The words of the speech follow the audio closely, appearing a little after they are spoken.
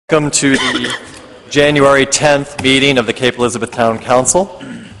Welcome to the January 10th meeting of the Cape Elizabeth Town Council.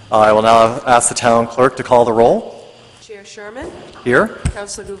 I will now ask the town clerk to call the roll. Chair Sherman. Here.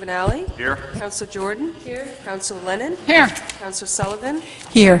 Councilor Gouvernaile. Here. Councilor Jordan. Here. Councilor Lennon. Here. Councilor Sullivan.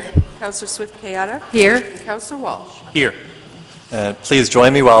 Here. Councilor Swift-Kayada. Here. And Councilor Walsh. Here. And please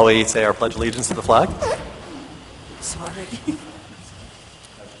join me while we say our pledge allegiance to the flag. Sorry.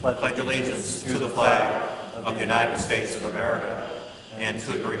 Pledge allegiance to the flag of the United States of America and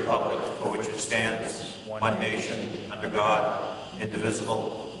to the republic for which it stands, one nation, under God,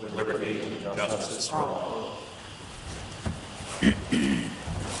 indivisible, with liberty and justice for all.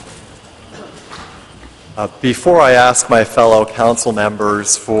 Before I ask my fellow council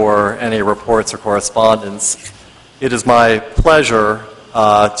members for any reports or correspondence, it is my pleasure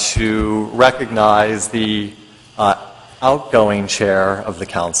to recognize the outgoing chair of the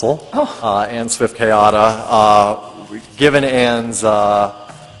council, Ann Swift-Kayada. Given Ann's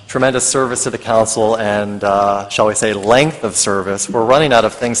tremendous service to the council and, shall we say, length of service, we're running out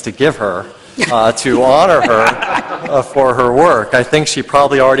of things to give her to honor her for her work. I think she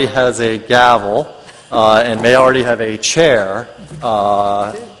probably already has a gavel and may already have a chair.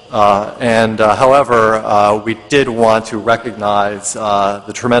 However, we did want to recognize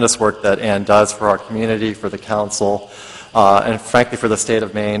the tremendous work that Ann does for our community, for the council, and frankly for the state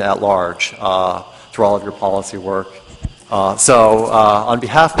of Maine at large, through all of your policy work. On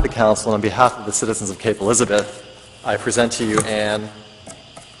behalf of the council and on behalf of the citizens of Cape Elizabeth, I present to you, Ann,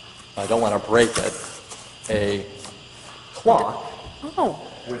 I don't want to break it, a clock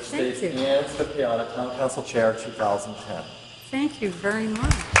which states Ann Swift-Kayada, Town Council Chair, 2010. Thank you very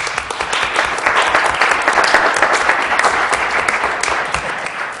much.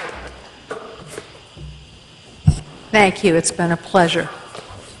 Thank you. It's been a pleasure.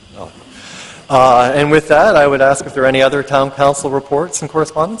 And with that, I would ask if there are any other town council reports and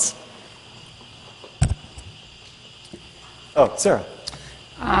correspondence. Oh, Sarah.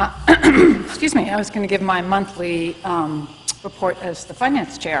 Excuse me. I was going to give my monthly report as the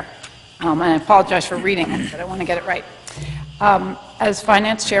finance chair. And I apologize for reading it, but I want to get it right. As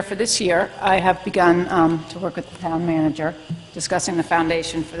finance chair for this year, I have begun to work with the town manager discussing the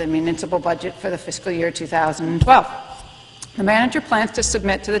foundation for the municipal budget for the fiscal year 2012. The manager plans to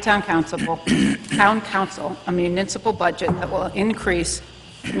submit to the town council a municipal budget that will increase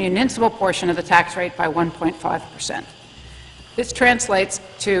the municipal portion of the tax rate by 1.5%. This translates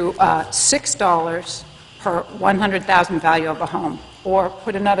to $6 per 100,000 value of a home, or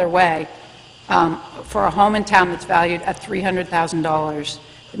put another way, for a home in town that's valued at $300,000,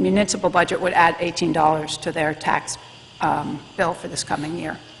 the municipal budget would add $18 to their tax bill for this coming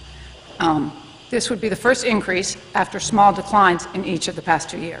year. This would be the first increase after small declines in each of the past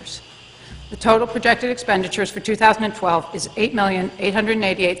 2 years. The total projected expenditures for 2012 is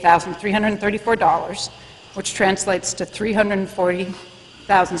 $8,888,334, which translates to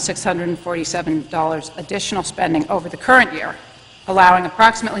 $340,647 additional spending over the current year, allowing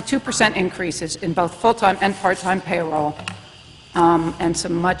approximately 2% increases in both full-time and part-time payroll, and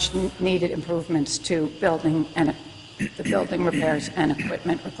some much-needed improvements to building and the building repairs and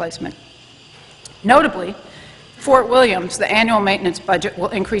equipment replacement. Notably, Fort Williams, the annual maintenance budget will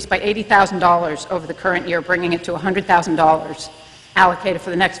increase by $80,000 over the current year, bringing it to $100,000 allocated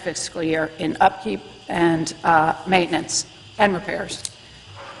for the next fiscal year in upkeep and maintenance and repairs.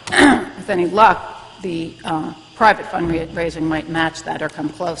 With any luck, the private fundraising might match that or come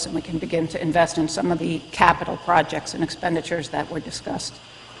close, and we can begin to invest in some of the capital projects and expenditures that were discussed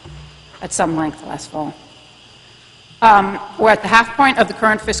at some length last fall. We're at the half point of the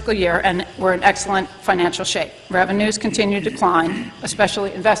current fiscal year, and we're in excellent financial shape. Revenues continue to decline,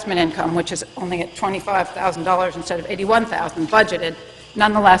 especially investment income, which is only at $25,000 instead of $81,000 budgeted.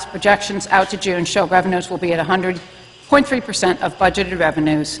 Nonetheless, projections out to June show revenues will be at 100.3% of budgeted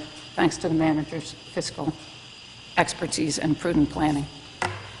revenues, thanks to the manager's fiscal expertise and prudent planning.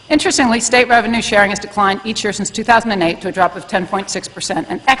 Interestingly, state revenue sharing has declined each year since 2008 to a drop of 10.6%,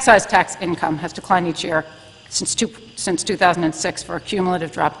 and excise tax income has declined each year since 2006 for a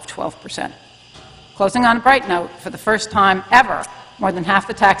cumulative drop of 12%. Closing on a bright note, for the first time ever, more than half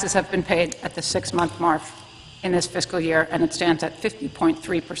the taxes have been paid at the 6-month mark in this fiscal year, and it stands at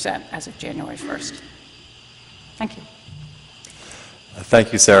 50.3% as of January 1st. Thank you.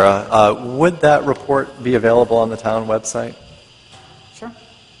 Thank you, Sarah. Would that report be available on the town website? Sure.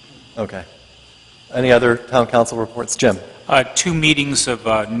 Okay. Any other town council reports? Jim? 2 meetings of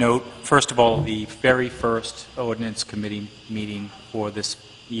note. First of all, the very first ordinance committee meeting for this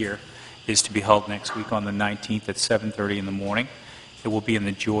year is to be held next week on the 19th at 7:30 in the morning. It will be in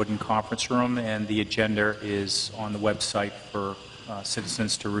the Jordan Conference Room, and the agenda is on the website for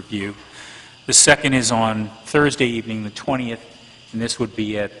citizens to review. The second is on Thursday evening, the 20th, and this would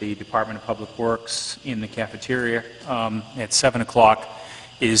be at the Department of Public Works in the cafeteria at 7 o'clock,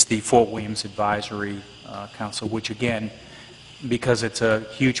 is the Fort Williams Advisory Council, which again, because it's a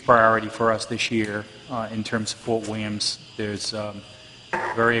huge priority for us this year in terms of Fort Williams, there's a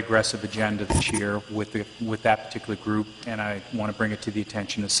very aggressive agenda this year with that particular group, and I want to bring it to the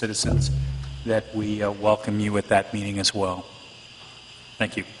attention of citizens that we welcome you at that meeting as well.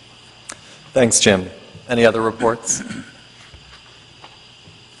 Thank you. Thanks, Jim. Any other reports?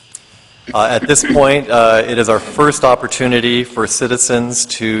 At this point, it is our first opportunity for citizens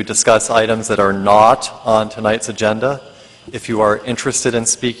to discuss items that are not on tonight's agenda. If you are interested in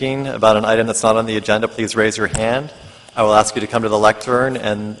speaking about an item that's not on the agenda, please raise your hand. I will ask you to come to the lectern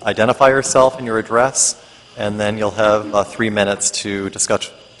and identify yourself and your address, and then you'll have 3 minutes to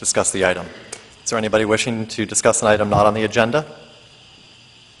discuss the item. Is there anybody wishing to discuss an item not on the agenda?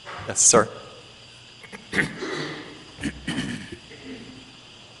 Yes, sir.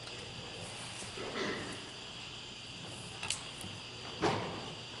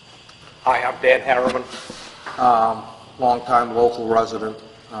 Hi, I'm Dan Harriman, longtime local resident,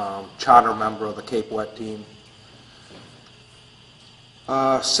 charter member of the Cape Wet team.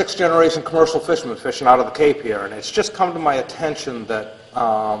 Sixth generation commercial fisherman fishing out of the Cape here, and it's just come to my attention that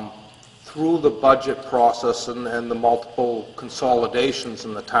through the budget process and the multiple consolidations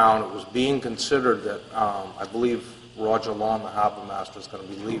in the town, it was being considered that I believe Roger Lawn, the harbor master, is going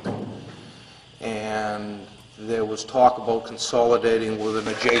to be leaving. And there was talk about consolidating with an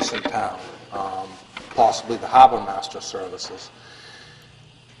adjacent town, possibly the harbor master services.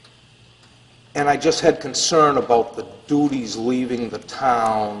 And I just had concern about the duties leaving the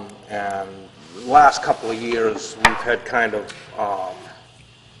town, and the last couple of years we've had kind of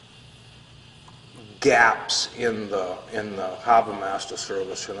gaps in the harbor master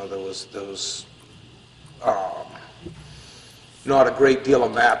service. You know, there was not a great deal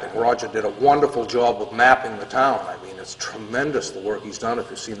of mapping. Roger did a wonderful job of mapping the town. I mean, it's tremendous the work he's done.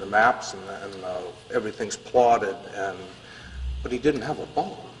 If you've seen the maps and everything's plotted, but he didn't have a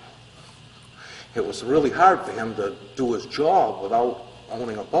boat. It was really hard for him to do his job without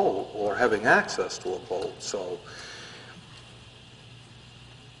owning a boat or having access to a boat. So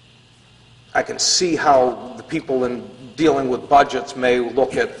I can see how the people in dealing with budgets may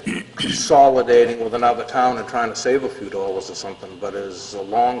look at consolidating with another town and trying to save a few dollars or something, but as a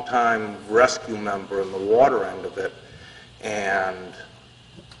long-time rescue member in the water end of it and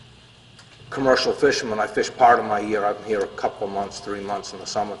commercial fisherman, I fish part of my year. I'm here a couple of months, 3 months in the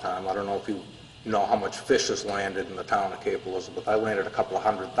summertime. I don't know if you know how much fish is landed in the town of Cape Elizabeth. I landed a couple of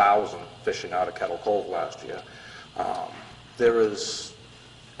 100,000 fishing out of Kettle Cove last year. There is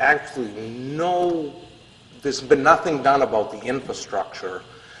actually there's been nothing done about the infrastructure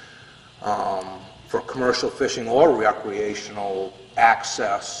for commercial fishing or recreational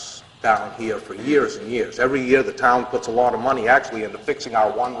access down here for years and years. Every year the town puts a lot of money actually into fixing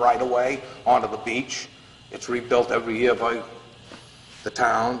our one right-of-way onto the beach. It's rebuilt every year by the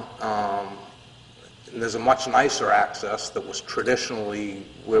town. And there's a much nicer access that was traditionally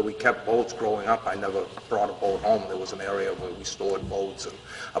where we kept boats growing up. I never brought a boat home. There was an area where we stored boats and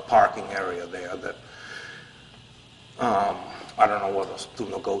a parking area there that I don't know whether through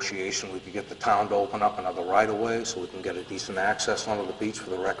negotiation we could get the town to open up another right-of-way so we can get a decent access onto the beach for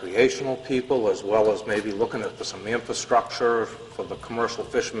the recreational people, as well as maybe looking at some infrastructure for the commercial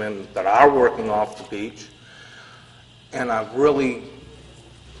fishermen that are working off the beach. And I've really,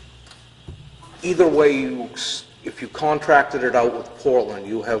 either way, if you contracted it out with Portland,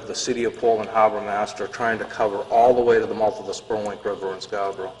 you have the City of Portland Harbor Master trying to cover all the way to the mouth of the Spurn Lake River in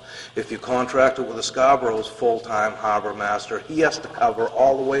Scarborough. If you contract it with the Scarborough's full-time Harbor Master, he has to cover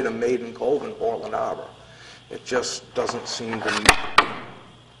all the way to Maiden Cove in Portland Harbor. It just doesn't seem to me.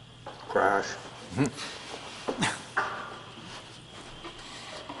 Crash.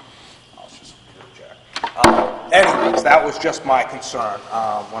 Anyways, that was just my concern.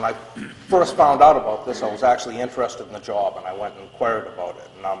 When I first found out about this, I was actually interested in the job, and I went and inquired about it.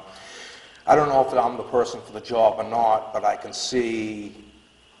 And I don't know if I'm the person for the job or not, but I can see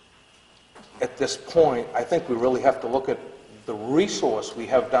at this point, I think we really have to look at the resource we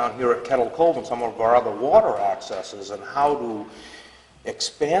have down here at Kettle Cove and some of our other water accesses and how to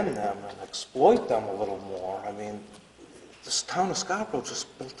expand them and exploit them a little more. I mean, this town of Scarborough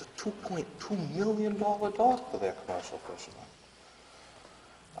just built a $2.2 million dock for their commercial fishermen.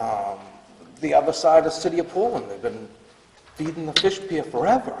 The other side of the City of Portland, they've been feeding the fish pier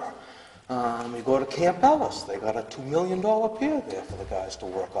forever. You go to Camp Ellis, they got a $2 million pier there for the guys to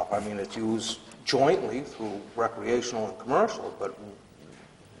work off. I mean, it's used jointly through recreational and commercial, but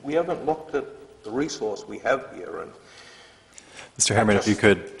we haven't looked at the resource we have here, and Mr. Harriman, if you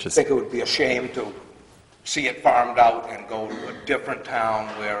could I just... think it would be a shame to see it farmed out and go to a different town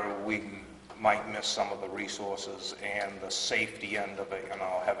where we might miss some of the resources and the safety end of it,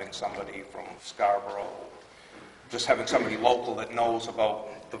 having somebody from Scarborough, just having somebody local that knows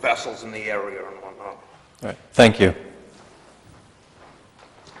about the vessels in the area and whatnot. All right. Thank you.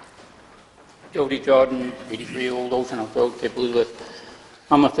 Jody Jordan, 83 Old Ocean House Road, Cape Elizabeth.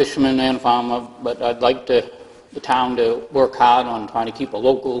 I'm a fisherman and a farmer, but I'd like the town to work hard on trying to keep a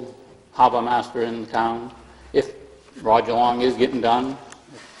local harbor master in the town. If Roger Long is getting done,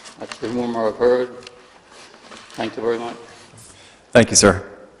 that's the rumor I've heard. Thank you very much. Thank you, sir.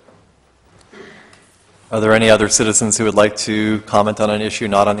 Are there any other citizens who would like to comment on an issue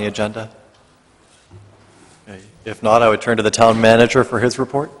not on the agenda? Okay. If not, I would turn to the town manager for his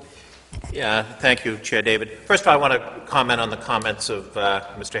report. Yeah, thank you, Chair David. First of all, I want to comment on the comments of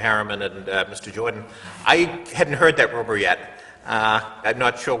Mr. Harriman and Mr. Jordan. I hadn't heard that rumor yet. I'm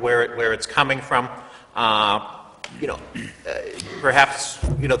not sure where it's coming from. Perhaps,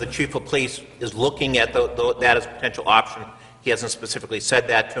 the chief of police is looking at that as a potential option. He hasn't specifically said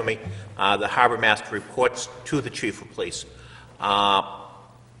that to me. The harbor master reports to the chief of police.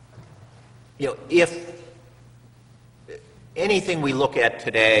 If anything we look at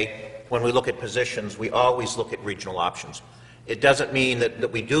today, when we look at positions, we always look at regional options. It doesn't mean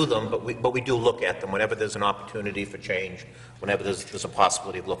that we do them, but we do look at them whenever there's an opportunity for change, whenever there's a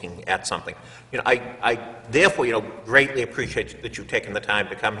possibility of looking at something. I therefore, greatly appreciate that you've taken the time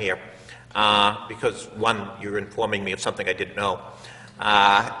to come here, because one, you're informing me of something I didn't know,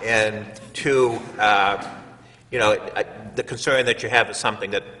 and two, the concern that you have is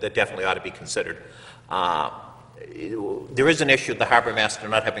something that definitely ought to be considered. There is an issue of the harbor master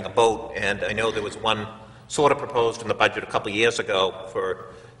not having a boat, and I know there was one sort of proposed in the budget a couple of years ago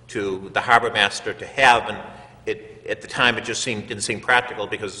to the harbor master to have, and at the time it just didn't seem practical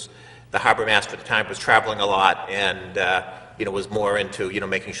because the harbor master at the time was traveling a lot and was more into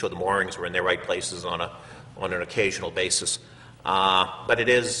making sure the moorings were in their right places on an occasional basis. But it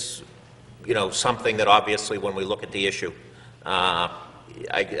is something that obviously when we look at the issue, I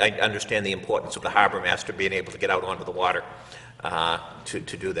understand the importance of the harbor master being able to get out onto the water to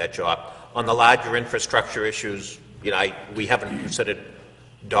do that job. On the larger infrastructure issues, we haven't considered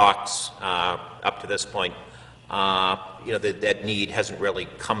docks up to this point. That need hasn't really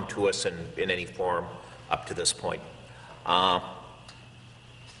come to us in any form up to this point.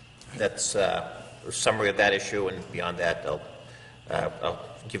 That's a summary of that issue, and beyond that, I'll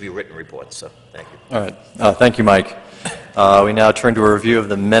give you written reports. So, thank you. All right. Thank you, Mike. We now turn to a review of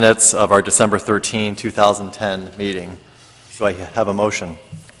the minutes of our December 13, 2010 meeting. Do I have a motion?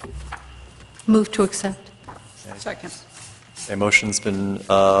 Move to accept. Second. A motion's been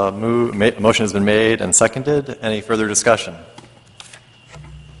motion has been made and seconded. Any further discussion?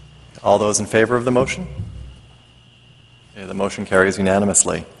 All those in favor of the motion? Okay, the motion carries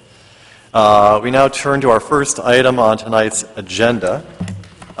unanimously. We now turn to our first item on tonight's agenda.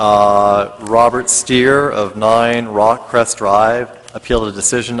 Robert Steer of 9 Rockcrest Drive appealed a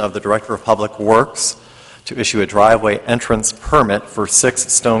decision of the Director of Public Works to issue a driveway entrance permit for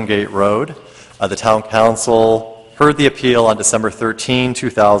 6 Stonegate Road. The Town Council heard the appeal on December 13,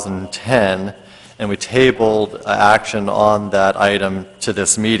 2010, and we tabled action on that item to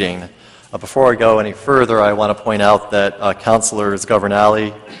this meeting. Before I go any further, I want to point out that Councilors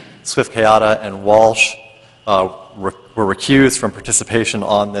Governale, Swift-Kayada, and Walsh were recused from participation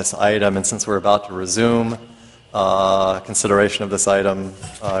on this item, and since we're about to resume consideration of this item,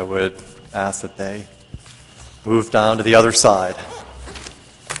 I would ask that they move down to the other side.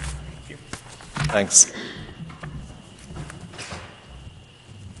 Thanks.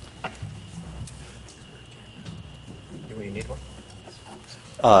 You need one?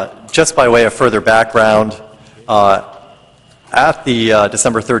 Just by way of further background, at the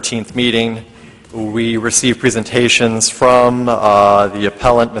December 13th meeting, we received presentations from the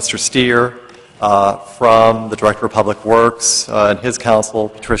appellant, Mr. Steer, from the Director of Public Works and his counsel,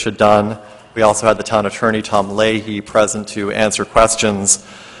 Patricia Dunn. We also had the town attorney, Tom Leahy, present to answer questions.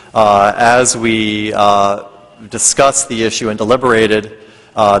 As we discussed the issue and deliberated,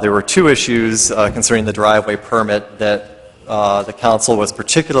 there were 2 issues concerning the driveway permit that the council was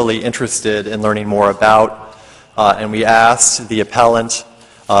particularly interested in learning more about, and we asked the appellant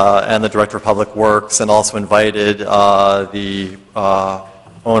and the Director of Public Works, and also invited the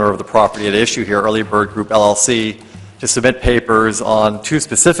owner of the property at issue here, Early Bird Group LLC, to submit papers on two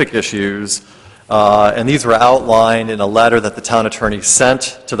specific issues, and these were outlined in a letter that the town attorney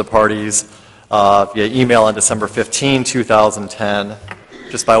sent to the parties via email on December 15, 2010.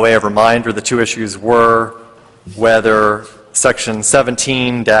 Just by way of reminder, the two issues were whether Section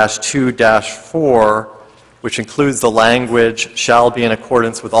 17-2-4, which includes the language "shall be in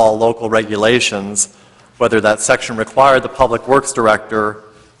accordance with all local regulations," whether that section required the Public Works Director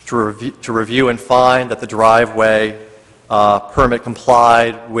to review and find that the driveway permit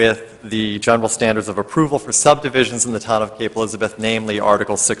complied with the general standards of approval for subdivisions in the town of Cape Elizabeth, namely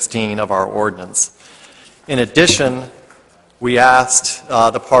Article 16 of our ordinance. In addition, we asked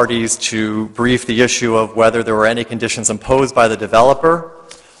the parties to brief the issue of whether there were any conditions imposed by the developer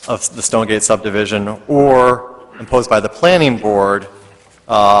of the Stonegate subdivision or imposed by the planning board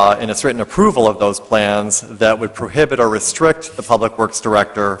in its written approval of those plans that would prohibit or restrict the Public Works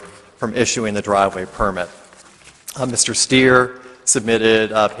Director from issuing the driveway permit. Mr. Steer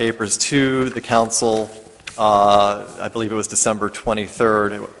submitted papers to the council, I believe it was December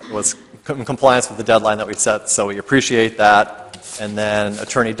 23rd. It was in compliance with the deadline that we set, so we appreciate that. And then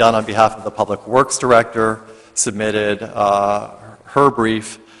Attorney Dunn, on behalf of the Public Works Director, submitted her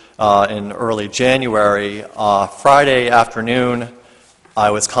brief in early January. Friday afternoon, I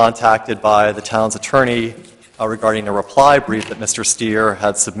was contacted by the town's attorney regarding a reply brief that Mr. Steer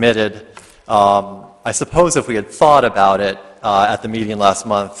had submitted. I suppose if we had thought about it at the meeting last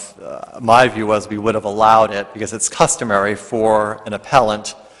month, my view was we would have allowed it because it's customary for an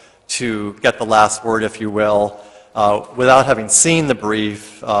appellant to get the last word, if you will. Without having seen the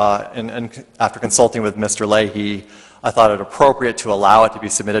brief and after consulting with Mr. Leahy, I thought it appropriate to allow it to be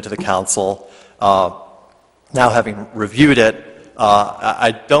submitted to the council. Now having reviewed it,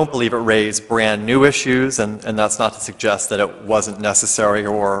 I don't believe it raised brand new issues, and that's not to suggest that it wasn't necessary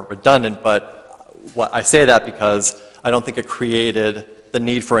or redundant, but I say that because I don't think it created the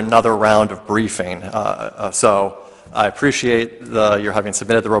need for another round of briefing. So I appreciate your having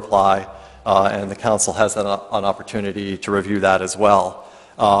submitted the reply, and the council has an opportunity to review that as well.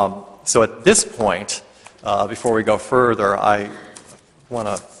 So at this point, before we go further, I want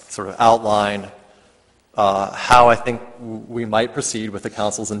to sort of outline how I think we might proceed with the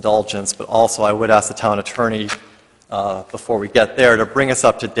council's indulgence, but also I would ask the town attorney, before we get there, to bring us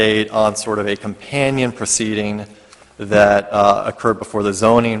up to date on sort of a companion proceeding that occurred before the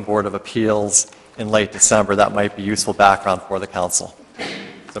Zoning Board of Appeals in late December. That might be useful background for the council.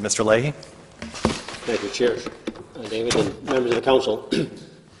 So, Mr. Leahy? Thank you, Chair. David and members of the council.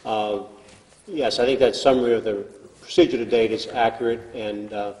 Yes, I think that summary of the procedure to date is accurate, and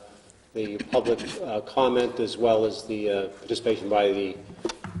the public comment as well as the participation by the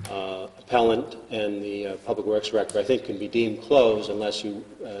appellant and the Public Works Director, I think, can be deemed closed unless you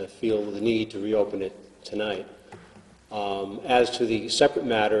feel the need to reopen it tonight. As to the separate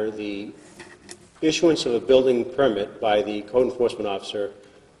matter, the issuance of a building permit by the code enforcement officer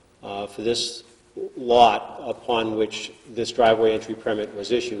for this lot upon which this driveway entry permit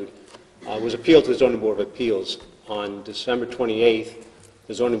was issued was appealed to the Zoning Board of Appeals. On December 28th,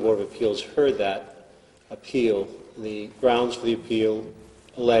 the Zoning Board of Appeals heard that appeal. The grounds for the appeal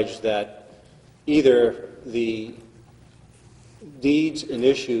alleged that either the deeds in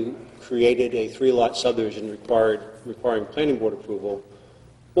issue created a three-lot subdivision requiring planning board approval,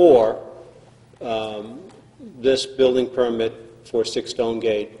 or this building permit for 6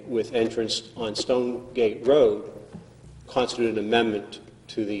 Stonegate with entrance on Stonegate Road constituted an amendment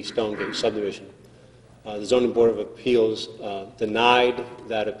to the Stonegate subdivision. The Zoning Board of Appeals denied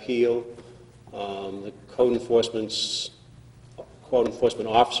that appeal. The code enforcement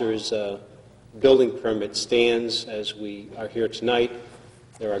officer's building permit stands as we are here tonight.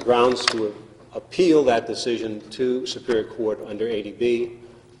 There are grounds to appeal that decision to Superior Court under 80B,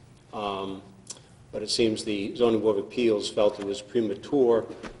 but it seems the Zoning Board of Appeals felt it was premature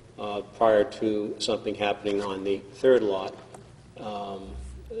prior to something happening on the third lot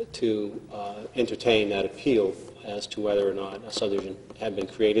to entertain that appeal as to whether or not a subdivision had been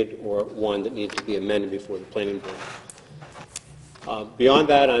created or one that needed to be amended before the planning board. Beyond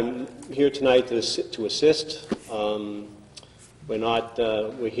that, I'm here tonight to assist.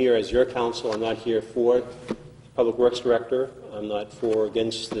 We're here as your counsel. I'm not here for the Public Works Director. I'm not for or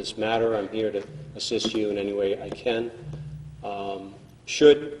against this matter. I'm here to assist you in any way I can.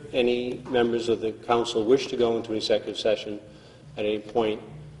 Should any members of the council wish to go into an executive session at any point,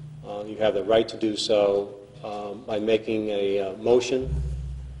 you have the right to do so by making a motion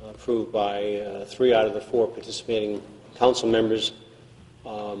approved by 3 out of the 4 participating council members,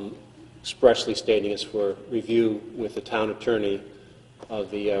 expressly stating it's for review with the town attorney of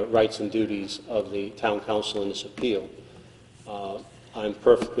the rights and duties of the town council in this appeal. I'm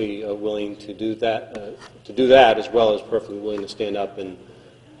perfectly willing to do that, as well as perfectly willing to stand up and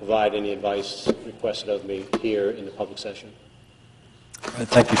provide any advice requested of me here in the public session. All right,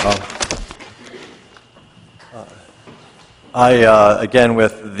 thank you, Tom. Again,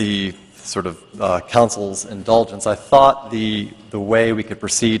 with the sort of council's indulgence, I thought the way we could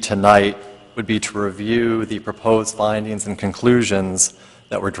proceed tonight would be to review the proposed findings and conclusions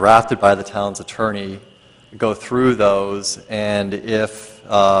that were drafted by the town's attorney, go through those, and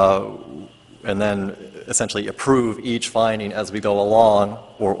then essentially approve each finding as we go along,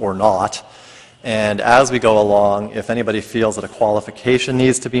 or not. And as we go along, if anybody feels that a qualification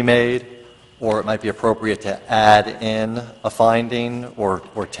needs to be made, or it might be appropriate to add in a finding or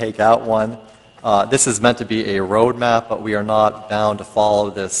take out one, this is meant to be a roadmap, but we are not bound to follow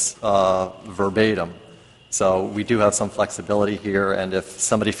this verbatim. So we do have some flexibility here, and if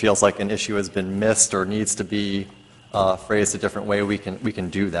somebody feels like an issue has been missed or needs to be phrased a different way, we can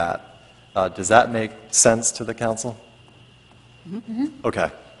do that. Does that make sense to the council? Mm-hmm. Okay.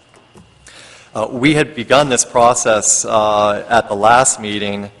 We had begun this process at the last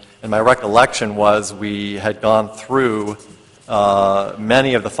meeting, and my recollection was we had gone through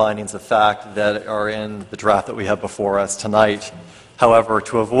many of the findings of fact that are in the draft that we have before us tonight. However,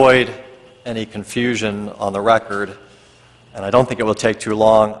 to avoid any confusion on the record, and I don't think it will take too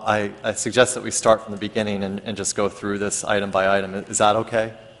long, I suggest that we start from the beginning and just go through this item by item. Is that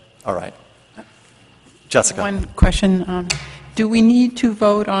okay? All right. Jessica. One question. Do we need to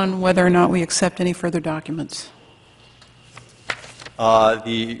vote on whether or not we accept any further documents? Are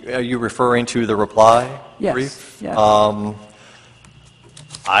you referring to the reply brief? Yes.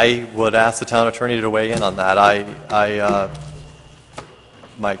 I would ask the town attorney to weigh in on that.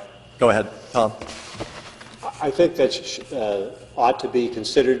 Go ahead, Tom. I think that ought to be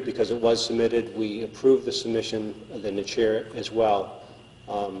considered because it was submitted. We approved the submission, then the chair as well.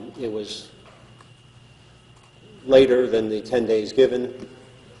 It was later than the 10 days given.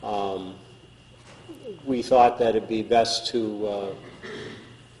 We thought that it'd be best to,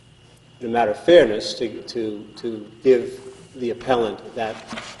 in a matter of fairness, to give the appellant that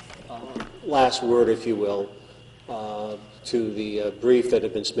last word, if you will, to the brief that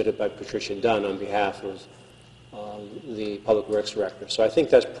had been submitted by Patricia Dunn on behalf of the Public Works Director. So I think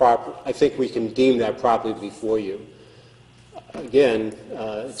that's proper. I think we can deem that properly before you. Again,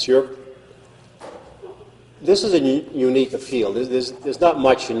 it's your. This is a unique appeal. There's not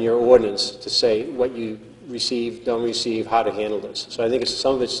much in your ordinance to say what you receive, don't receive, how to handle this. So I think it's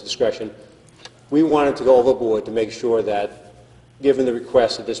some of its discretion. We wanted to go overboard to make sure that, given the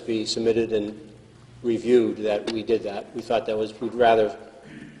request that this be submitted and reviewed, that we did that. We thought that we'd rather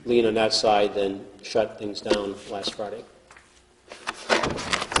lean on that side than shut things down last Friday.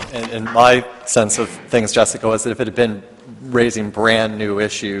 And my sense of things, Jessica, was that if it had been raising brand new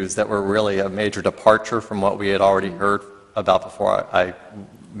issues that were really a major departure from what we had already heard about before,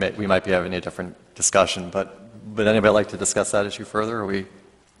 we might be having a different discussion. But would anybody like to discuss that issue further? Are we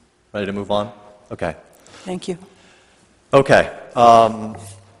ready to move on? Okay. Thank you. Okay.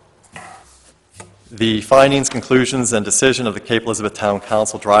 The findings, conclusions, and decision of the Cape Elizabeth Town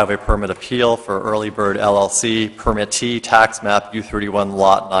Council Driveway Permit Appeal for Early Bird LLC, Permittee, Tax Map U31,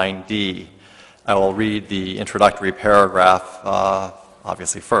 Lot 9D. I will read the introductory paragraph,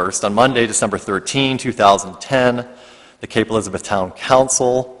 obviously first. On Monday, December 13, 2010, the Cape Elizabeth Town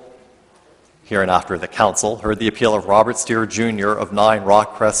Council, hereinafter the Council, heard the appeal of Robert Steer Jr. of 9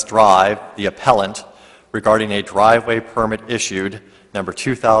 Rockcrest Drive, the appellant, regarding a driveway permit issued number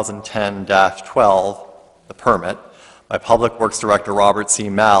 2010-12, the permit, by Public Works Director Robert C.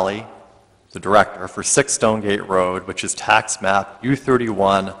 Malley, the director, for 6 Stonegate Road, which is tax map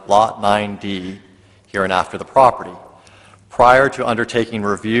U31, Lot 9D, hereinafter the property. Prior to undertaking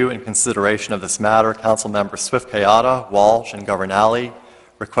review and consideration of this matter, Council members Swift Kayada, Walsh, and Governale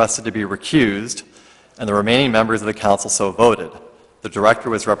requested to be recused, and the remaining members of the Council so voted. The director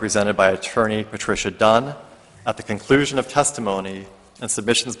was represented by attorney Patricia Dunn. At the conclusion of testimony and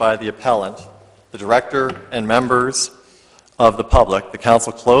submissions by the appellant, the director and members of the public, the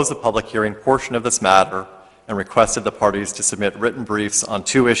Council closed the public hearing portion of this matter and requested the parties to submit written briefs on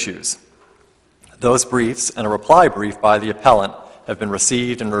 2 issues. Those briefs and a reply brief by the appellant have been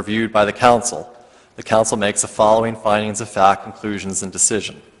received and reviewed by the Council. The Council makes the following findings of fact, conclusions, and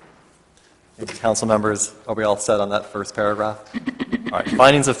decision. Council members, are we all set on that first paragraph? All right,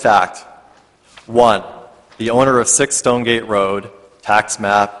 findings of fact. 1, the owner of 6 Stonegate Road, tax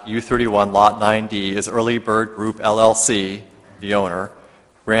map U31, Lot 9D, is Early Bird Group LLC, the owner.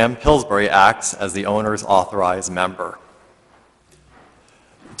 Graham Pillsbury acts as the owner's authorized member.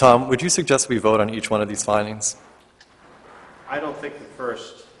 Tom, would you suggest we vote on each one of these findings? I don't think the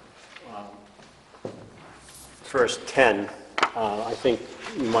first 10, I think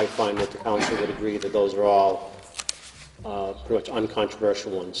you might find that the council would agree that those are all pretty much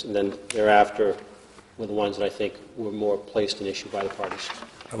uncontroversial ones, and then thereafter were the ones that I think were more placed in issue by the parties.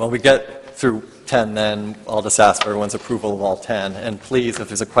 When we get through 10, then I'll just ask for everyone's approval of all 10. And please, if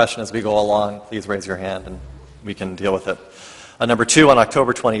there's a question as we go along, please raise your hand and we can deal with it. Number 2, on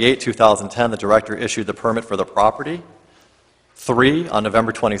October 28, 2010, the director issued the permit for the property. 3, on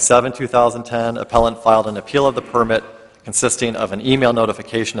November 27, 2010, appellant filed an appeal of the permit consisting of an email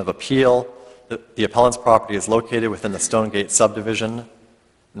notification of appeal. The appellant's property is located within the Stonegate subdivision.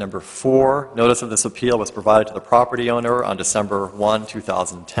 Number 4, notice of this appeal was provided to the property owner on December 1,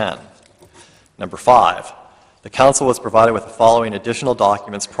 2010. Number 5, the council was provided with the following additional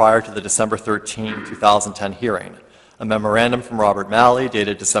documents prior to the December 13, 2010 hearing. A memorandum from Robert Malley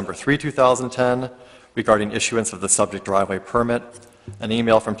dated December 3, 2010 regarding issuance of the subject driveway permit, an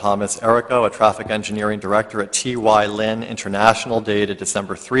email from Thomas Errico, a traffic engineering director at T.Y. Lin International dated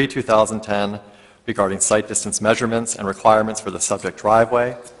December 3, 2010 regarding site distance measurements and requirements for the subject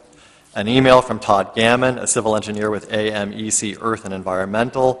driveway, an email from Todd Gammon, a civil engineer with AMEC Earth and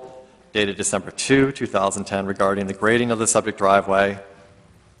Environmental, dated December 2, 2010, regarding the grading of the subject driveway,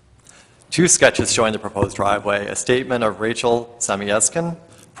 2 sketches showing the proposed driveway, a statement of Rachel Samieskin,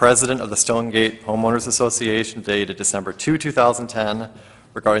 president of the Stonegate Homeowners Association, dated December 2, 2010,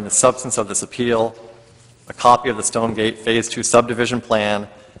 regarding the substance of this appeal, a copy of the Stonegate Phase 2 subdivision plan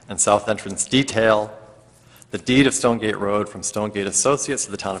and south entrance detail, the deed of Stonegate Road from Stonegate Associates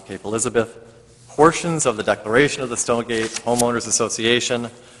to the town of Cape Elizabeth, portions of the declaration of the Stonegate Homeowners Association,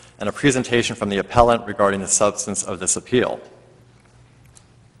 and a presentation from the appellant regarding the substance of this appeal.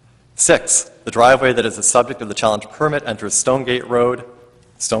 6, the driveway that is the subject of the challenge permit enters Stonegate Road.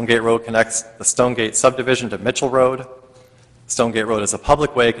 Stonegate Road connects the Stonegate subdivision to Mitchell Road. Stonegate Road is a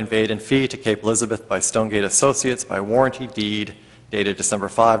public way conveyed in fee to Cape Elizabeth by Stonegate Associates by warranty deed dated December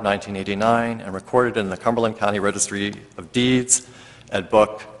 5, 1989, and recorded in the Cumberland County Registry of Deeds at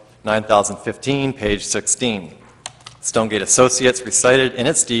Book 9015, page 16. Stonegate Associates recited in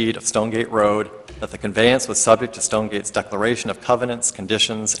its deed of Stonegate Road that the conveyance was subject to Stonegate's declaration of covenants,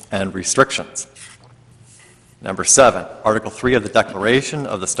 conditions, and restrictions. Number 7, Article 3 of the Declaration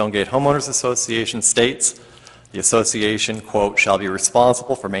of the Stonegate Homeowners Association states, the association, quote, shall be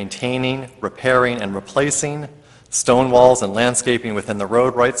responsible for maintaining, repairing, and replacing stone walls and landscaping within the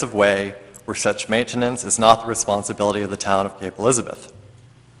road rights of way where such maintenance is not the responsibility of the town of Cape Elizabeth.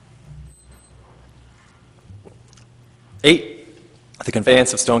 8, the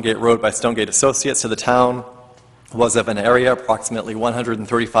conveyance of Stonegate Road by Stonegate Associates to the town was of an area approximately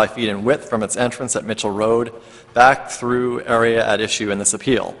 135 feet in width from its entrance at Mitchell Road back through area at issue in this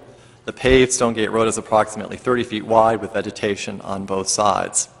appeal. The paved Stonegate Road is approximately 30 feet wide with vegetation on both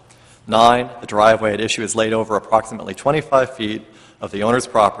sides. 9, the driveway at issue is laid over approximately 25 feet of the owner's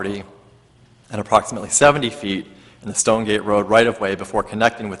property and approximately 70 feet in the Stonegate Road right-of-way before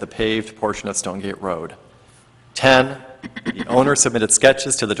connecting with the paved portion of Stonegate Road. 10, the owner submitted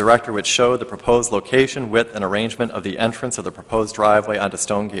sketches to the director which showed the proposed location, width, and arrangement of the entrance of the proposed driveway onto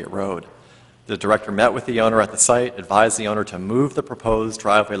Stonegate Road. The director met with the owner at the site, advised the owner to move the proposed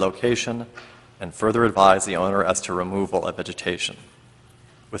driveway location, and further advised the owner as to removal of vegetation.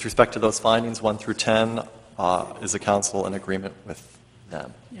 With respect to those findings, 1 through 10, is the council in agreement with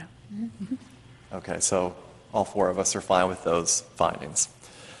them? Yeah. Okay, so all 4 of us are fine with those findings.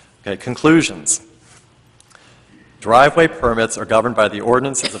 Okay, conclusions. Driveway permits are governed by the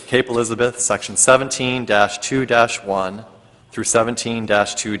ordinances of Cape Elizabeth, section 17-2-1 through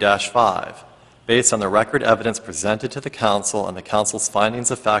 17-2-5. Based on the record evidence presented to the council and the council's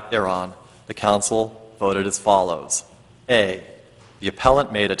findings of fact thereon, the council voted as follows. A, the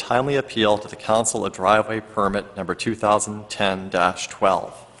appellant made a timely appeal to the council of driveway permit number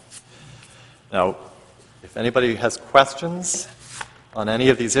 2010-12. Now, if anybody has questions on any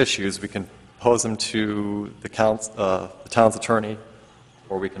of these issues, we can pose them to the town's attorney,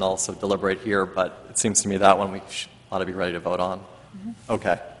 or we can also deliberate here, but it seems to me that one we ought to be ready to vote on.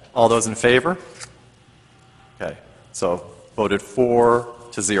 Okay. All those in favor? Okay. So voted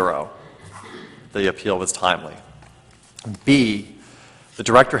 4-0. The appeal was timely. B, the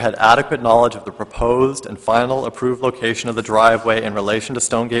director had adequate knowledge of the proposed and final approved location of the driveway in relation to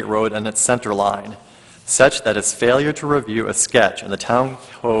Stonegate Road and its center line, such that his failure to review a sketch in the town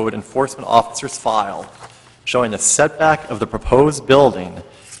code enforcement officer's file showing the setback of the proposed building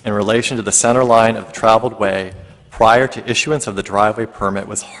in relation to the center line of the traveled way prior to issuance of the driveway permit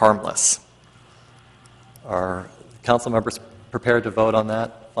was harmless. Are council members prepared to vote on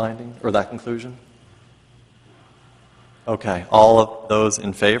that finding, or that conclusion? Okay, all of those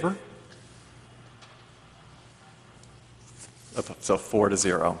in favor? So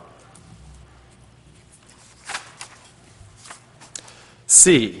 4-0.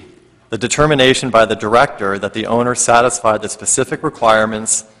 C, the determination by the director that the owner satisfied the specific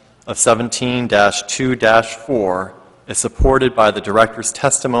requirements of 17-2-4 is supported by the director's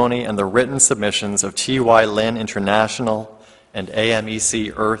testimony and the written submissions of T.Y. Lin International and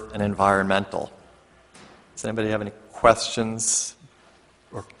AMEC Earth and Environmental. Does anybody have any questions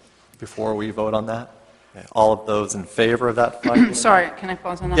before we vote on that? Okay, all of those in favor of that finding? Sorry, can I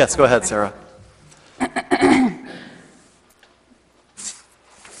pause on that? Yes, go ahead, Sarah.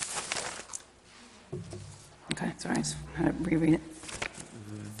 Okay, sorry, I had to reread it.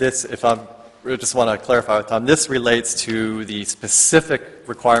 This, I just want to clarify with Tom, this relates to the specific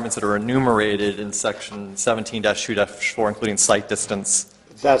requirements that are enumerated in section 17-2-4, including site distance.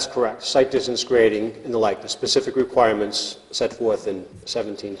 That's correct. Site distance grading and the like, the specific requirements set forth in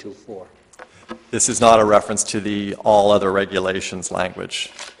 1724. This is not a reference to the all other regulations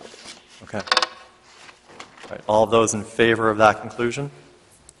language. Okay. All right, all of those in favor of that conclusion?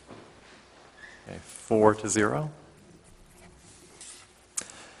 Okay, 4-0.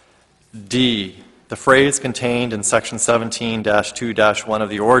 D, the phrase contained in section 17-2-1 of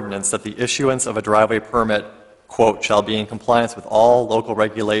the ordinance that the issuance of a driveway permit, quote, shall be in compliance with all local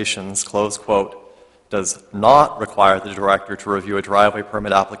regulations, close quote, does not require the director to review a driveway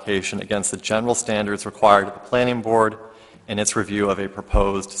permit application against the general standards required of the planning board in its review of a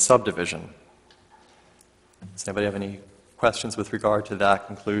proposed subdivision. Does anybody have any questions with regard to that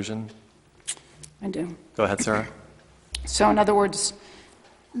conclusion? I do. Go ahead, Sarah. So in other words,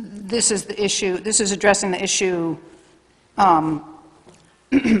 this is the issue, this is addressing the issue of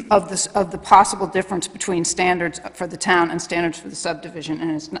the possible difference between standards for the town and standards for the subdivision, and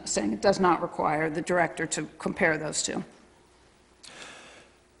it's not saying it does not require the director to compare those two.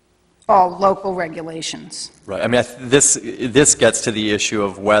 All local regulations. Right. I mean, this gets to the issue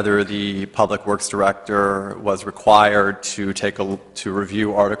of whether the Public Works Director was required to to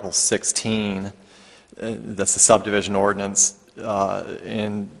review Article 16, that's the subdivision ordinance,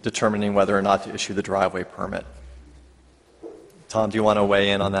 in determining whether or not to issue the driveway permit. Tom, do you want to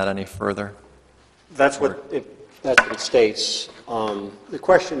weigh in on that any further? That's what it states. The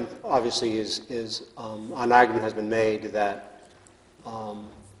question, obviously, is an argument has been made that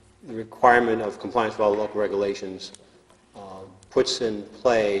the requirement of compliance with all local regulations puts in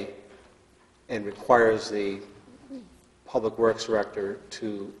play and requires the Public Works Director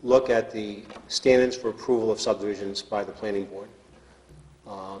to look at the standards for approval of subdivisions by the Planning Board.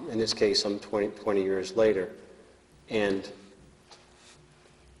 In this case, some 20 years later. And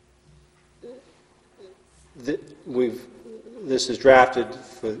this is drafted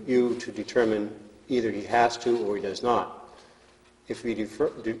for you to determine either he has to or he does not. If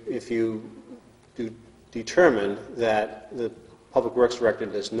you determine that the Public Works Director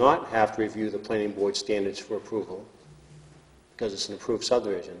does not have to review the Planning Board standards for approval because it's an approved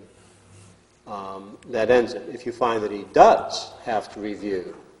subdivision, that ends it. If you find that he does have to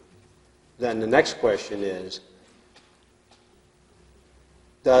review, then the next question is,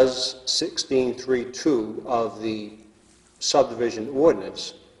 does 16.3.2 of the subdivision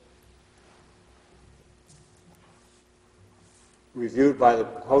ordinance, reviewed by the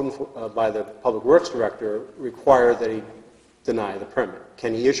Public Works Director, require that he deny the permit?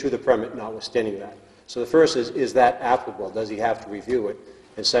 Can he issue the permit notwithstanding that? So the first is that applicable? Does he have to review it?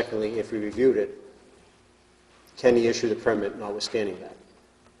 And secondly, if he reviewed it, can he issue the permit notwithstanding that?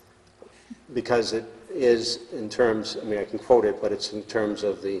 Because it is in terms, I mean, I can quote it, but it's in terms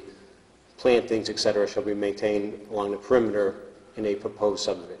of the plantings, et cetera, shall be maintained along the perimeter in a proposed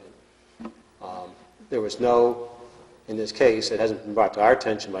subdivision. There was no, in this case, it hasn't been brought to our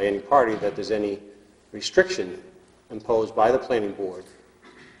attention by any party that there's any restriction imposed by the Planning Board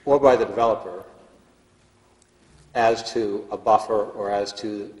or by the developer as to a buffer or as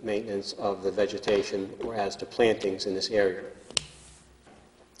to maintenance of the vegetation or as to plantings in this area.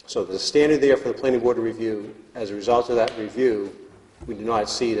 So there's a standard there for the Planning Board to review. As a result of that review, we do not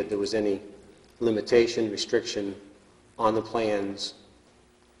see that there was any limitation, restriction on the plans,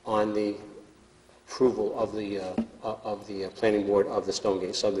 on the approval of the Planning Board of the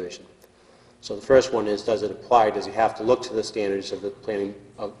Stonegate subdivision. So the first one is, does it apply? Does he have to look to the standards of the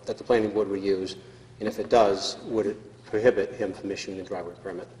that the Planning Board would use? And if it does, would it prohibit him from issuing a driveway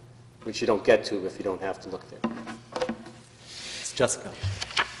permit? Which you don't get to if you don't have to look there. It's Jessica.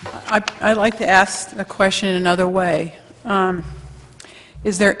 I'd like to ask a question in another way.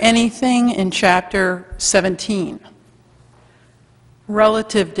 Is there anything in Chapter 17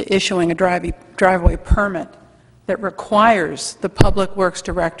 relative to issuing a driveway permit that requires the Public Works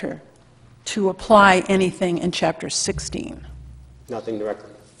Director to apply anything in Chapter 16? Nothing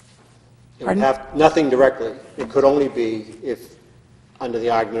directly. It would Pardon? have nothing directly. It could only be if, under the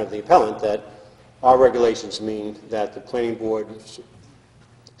argument of the appellant, that our regulations mean that the planning board's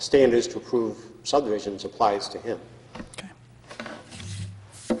standards to approve subdivisions applies to him. Okay.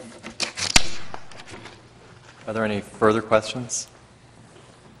 Are there any further questions?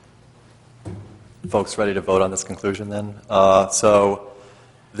 Folks ready to vote on this conclusion then? So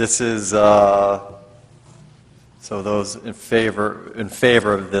this is, so those in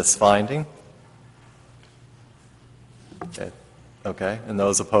favor of this finding? Okay. Okay, and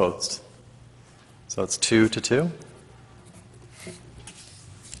those opposed? So it's 2-2?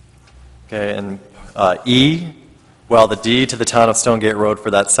 Okay, and E, while the deed to the town of Stonegate Road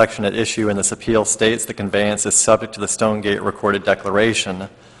for that section at issue in this appeal states the conveyance is subject to the Stonegate recorded declaration,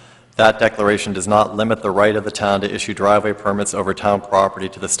 that declaration does not limit the right of the town to issue driveway permits over town property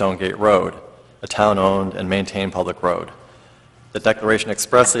to the Stonegate Road, a town-owned and maintained public road. The declaration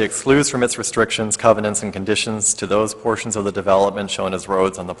expressly excludes from its restrictions, covenants, and conditions to those portions of the development shown as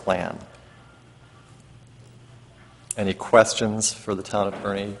roads on the plan. Any questions for the town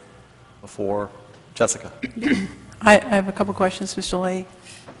attorney before Jessica? I have a couple questions, Mr. Lee.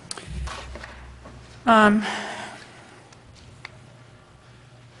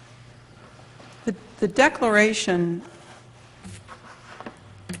 The declaration,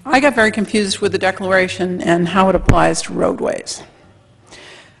 I got very confused with the declaration and how it applies to roadways.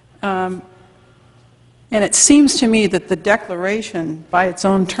 And it seems to me that the declaration, by its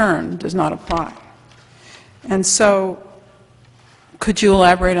own term, does not apply. And so, could you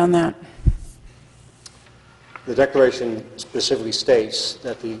elaborate on that? The declaration specifically states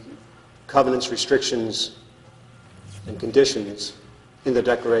that the covenants, restrictions, and conditions in the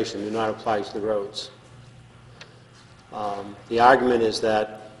declaration do not apply to the roads. The argument is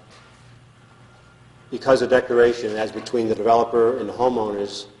that because the declaration, as between the developer and the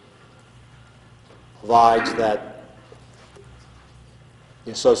homeowners, provides that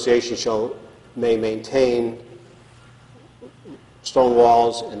the association may maintain stone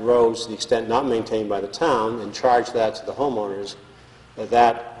walls and roads to the extent not maintained by the town and charge that to the homeowners,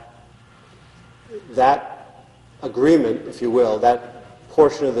 that agreement, if you will, that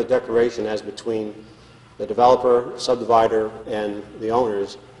portion of the declaration as between the developer, subdivider, and the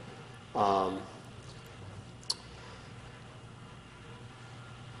owners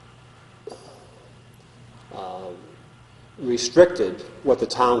restricted what the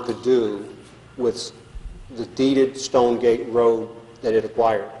town could do with the deeded Stonegate Road that it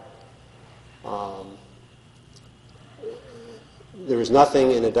acquired. There is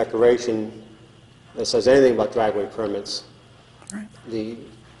nothing in the declaration that says anything about driveway permits. Right.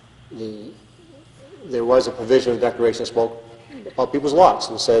 There was a provision of the declaration that spoke about people's lots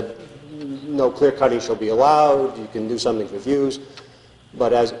and said no clear cutting shall be allowed, you can do something for views,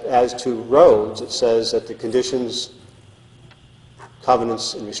 but as to roads, it says that the conditions,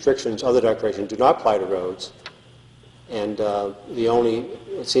 covenants, and restrictions of the declaration do not apply to roads. And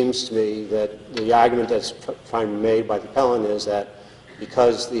it seems to me that the argument that's trying to be made by the appellant is that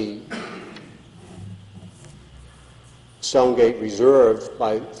because the Stonegate reserved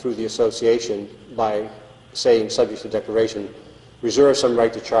through the association, by saying subject to declaration, reserved some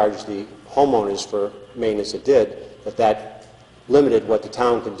right to charge the homeowners for maintenance it did, that limited what the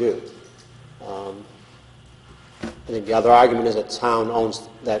town could do. I think the other argument is that the town owns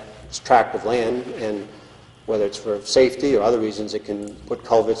that tract of land, and whether it's for safety or other reasons, it can put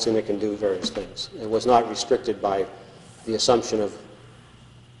culverts in, it can do various things. It was not restricted by the assumption of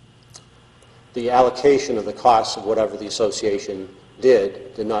the allocation of the costs of whatever the association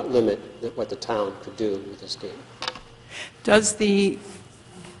did not limit what the town could do with this deed. Does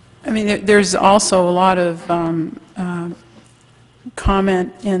there's also a lot of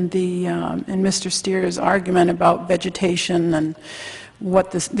comment in Mr. Steer's argument about vegetation and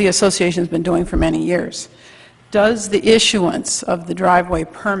what the association's been doing for many years. Does the issuance of the driveway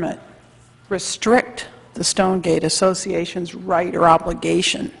permit restrict the Stonegate Association's right or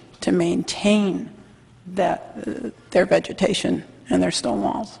obligation to maintain their vegetation and their stone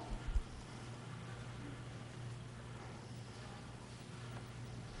walls?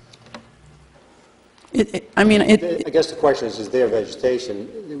 I guess the question is there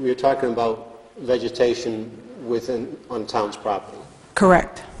vegetation? We're talking about vegetation on town's property.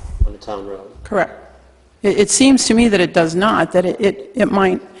 Correct. On the town road. Correct. It seems to me that it does not, that it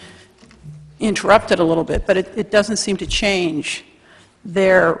might interrupt it a little bit, but it doesn't seem to change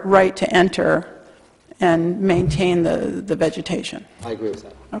their right to enter and maintain the vegetation. I agree with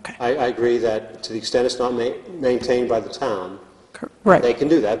that. Okay. I agree that to the extent it's not maintained by the town, Right. they can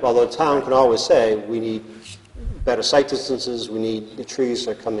do that, although the town can always say, we need better sight distances, we need, the trees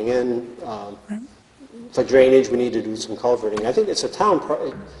are coming in, for drainage, we need to do some culverting. I think it's a town,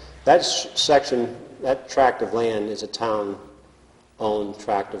 that section, that tract of land is a town-owned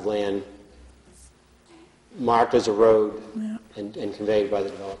tract of land, marked as a road and conveyed by the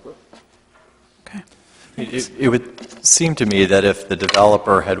developer. Okay. It would seem to me that if the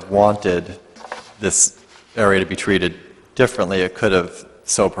developer had wanted this area to be treated differently, it could have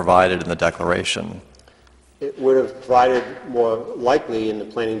so provided in the declaration. It would have provided more likely in the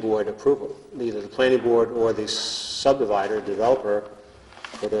planning board approval. Either the planning board or the subdivider, developer,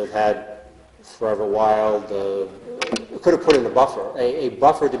 would have had forever wild, could have put in a buffer. A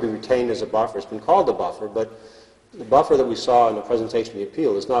buffer to be retained as a buffer. It's been called a buffer, but the buffer that we saw in the presentation of the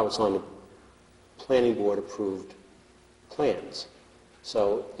appeal is not what's on the planning board approved plans.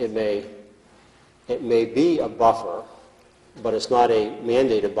 So it may be a buffer, but it's not a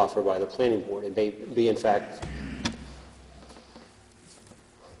mandated buffer by the planning board. It may be, in fact,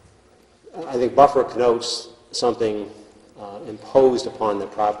 I think buffer connotes something imposed upon the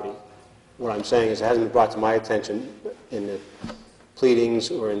property. What I'm saying is it hasn't been brought to my attention in the pleadings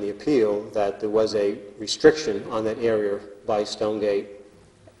or in the appeal that there was a restriction on that area by Stonegate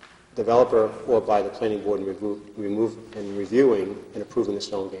developer or by the planning board in reviewing and approving the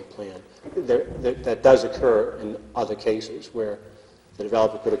Stonegate plan. That does occur in other cases where the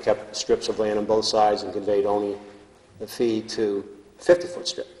developer could have kept strips of land on both sides and conveyed only the fee to a 50-foot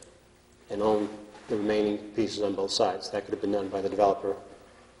strip and own the remaining pieces on both sides. That could have been done by the developer,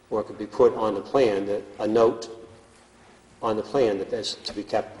 or it could be put on the plan, that a note on the plan that is to be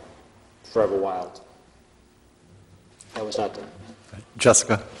kept forever wild. That was not done.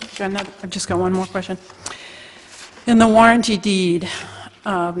 Jessica? John, I've just got one more question. In the warranty deed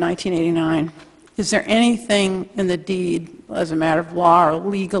of 1989, is there anything in the deed as a matter of law or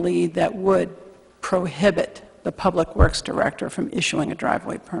legally that would prohibit the Public Works Director from issuing a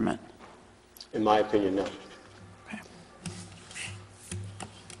driveway permit? In my opinion, no. Okay.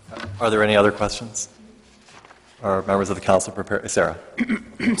 Are there any other questions? Are members of the council prepared? Sarah?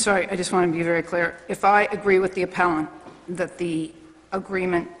 Sorry, I just want to be very clear. If I agree with the appellant that the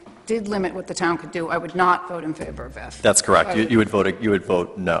agreement did limit what the town could do, I would not vote in favor of F. That's correct. You would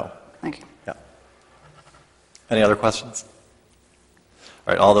vote no. Thank you. Yeah. Any other questions?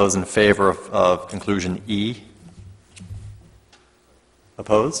 All right, all those in favor of conclusion E?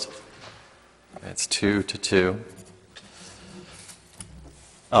 Opposed? Okay, it's 2-2.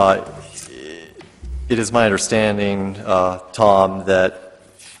 It is my understanding, Tom, that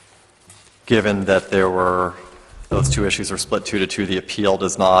given that there were, those two issues are split 2-2, the appeal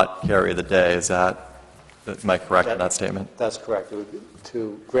does not carry the day. Am I correct in that statement? That's correct.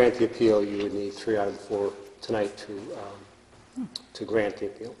 To grant the appeal, you would need 3 out of 4 tonight to grant the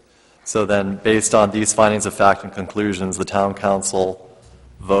appeal. So then, based on these findings of fact and conclusions, the town council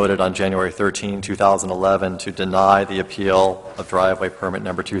voted on January 13, 2011 to deny the appeal of driveway permit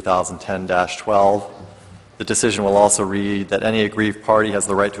number 2010-12. The decision will also read that any aggrieved party has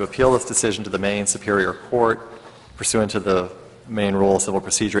the right to appeal this decision to the Maine Superior Court pursuant to the Maine Rule of Civil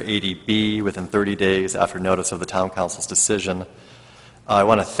Procedure 80B within 30 days after notice of the town council's decision. I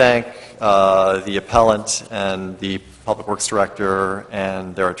want to thank the appellant and the Public Works Director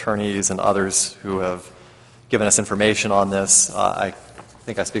and their attorneys and others who have given us information on this. I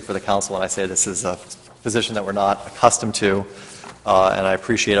think I speak for the council when I say this is a position that we're not accustomed to, and I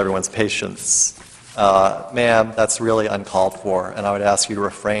appreciate everyone's patience. Ma'am, that's really uncalled for, and I would ask you to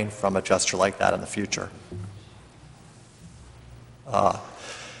refrain from a gesture like that in the future.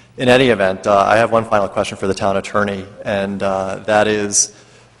 In any event, I have one final question for the town attorney, and that is,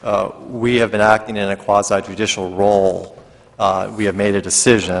 we have been acting in a quasi-judicial role. We have made a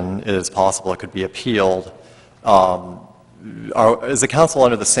decision. It is possible it could be appealed. Is the council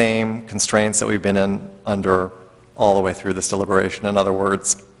under the same constraints that we've been under all the way through this deliberation? In other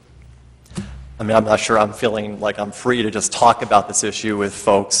words, I mean, I'm not sure I'm feeling like I'm free to just talk about this issue with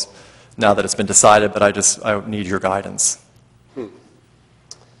folks now that it's been decided, but I need your guidance.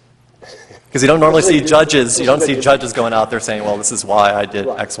 Because you don't normally see judges, you don't see judges going out there saying, well, this is why I did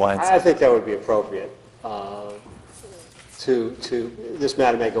X, Y, and Z. I think that would be appropriate. This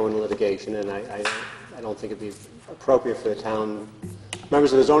matter may go into litigation, and I don't think it'd be appropriate for the town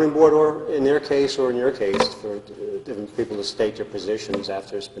members of the zoning board, or in their case, or in your case, for different people to state their positions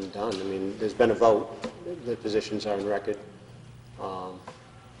after it's been done. I mean, there's been a vote. The positions are on record.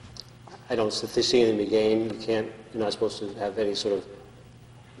 I don't see anything to be gained. You're not supposed to have any sort of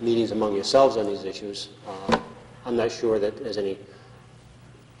meetings among yourselves on these issues. I'm not sure that there's any,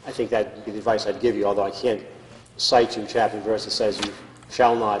 I think that'd be the advice I'd give you, although I can't cite you chapter and verse that says you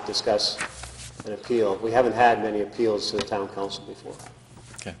shall not discuss an appeal. We haven't had many appeals to the town council before.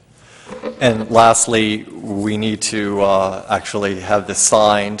 Okay. And lastly, we need to actually have this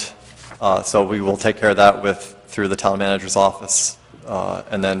signed, so we will take care of that through the town manager's office,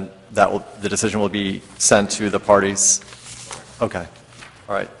 and then the decision will be sent to the parties. Okay.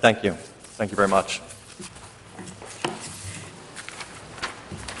 All right. Thank you. Thank you very much.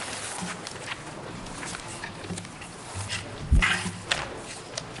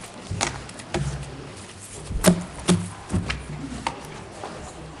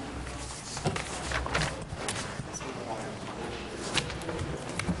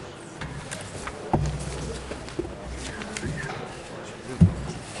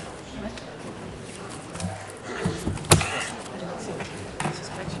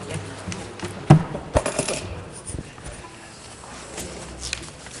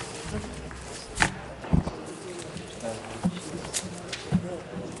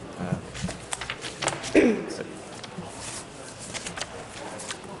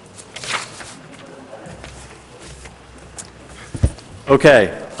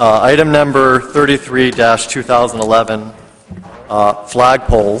 Okay, item number 33-2011,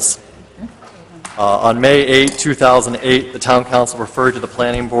 flagpoles. On May 8, 2008, the Town Council referred to the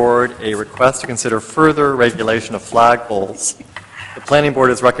Planning Board a request to consider further regulation of flagpoles. The Planning Board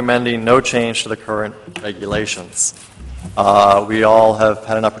is recommending no change to the current regulations. We all have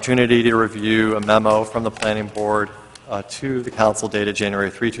had an opportunity to review a memo from the Planning Board to the Council dated January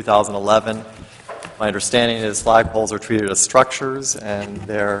 3, 2011. My understanding is flagpoles are treated as structures, and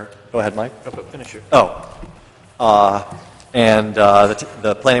they're... Go ahead, Mike. Finish it. Oh.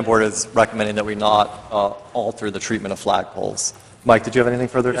 The Planning Board is recommending that we not alter the treatment of flagpoles. Mike, did you have anything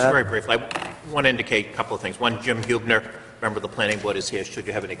further to add? Just very briefly, I want to indicate a couple of things. One, Jim Hubner, member of the Planning Board, is here. Should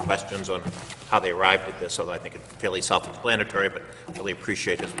you have any questions on how they arrived at this, although I think it's fairly self-explanatory, but I really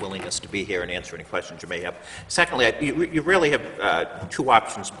appreciate his willingness to be here and answer any questions you may have. Secondly, you really have two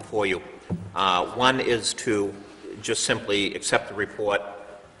options before you. One is to just simply accept the report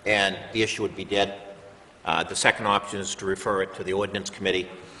and the issue would be dead. The second option is to refer it to the Ordinance Committee,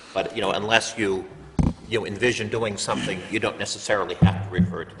 but unless you envision doing something, you don't necessarily have to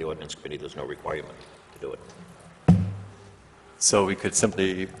refer it to the Ordinance Committee. There's no requirement to do it. So we could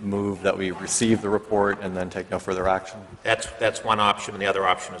simply move that we receive the report and then take no further action? That's one option, and the other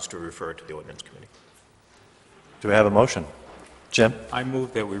option is to refer it to the Ordinance Committee. Do we have a motion? Jim? I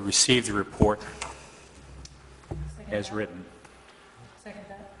move that we receive the report as written. Second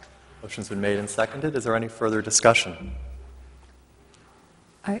that. Motion's been made and seconded. Is there any further discussion?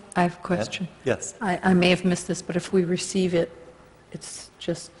 I have a question. Yes. I may have missed this, but if we receive it, it's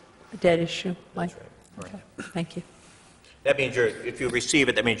just a dead issue? That's right. Okay, thank you. That means if you receive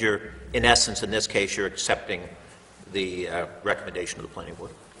it, that means you're, in essence, in this case, you're accepting the recommendation of the Planning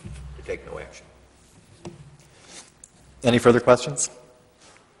Board to take no action. Any further questions?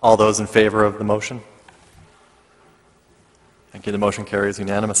 All those in favor of the motion? Thank you. The motion carries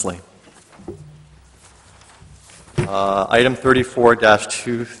unanimously. Item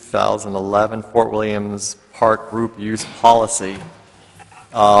 34-2011, Fort Williams Park Group Use Policy.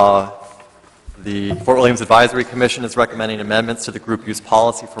 The Fort Williams Advisory Commission is recommending amendments to the group use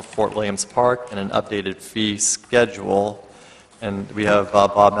policy for Fort Williams Park and an updated fee schedule. And we have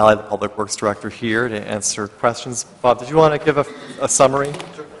Bob Malley, the Public Works Director, here to answer questions. Bob, did you want to give a summary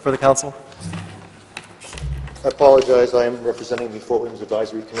for the council? I apologize. I am representing the Fort Williams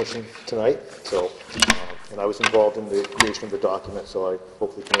Advisory Commission tonight, and I was involved in the creation of the document, so I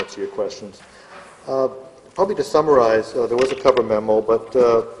hopefully can answer your questions. Probably to summarize, there was a cover memo, but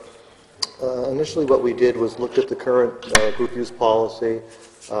initially what we did was looked at the current group use policy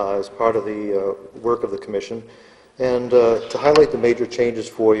as part of the work of the Commission. And to highlight the major changes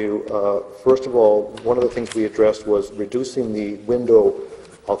for you, first of all, one of the things we addressed was reducing the window,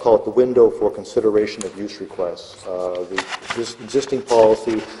 I'll call it the window for consideration of use requests. This existing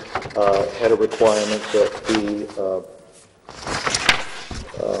policy had a requirement that the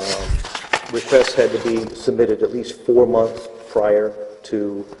requests had to be submitted at least 4 months prior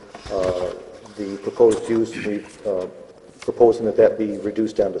to the proposed use. We proposing that be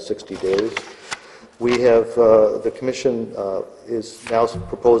reduced down to 60 days. We have, the Commission is now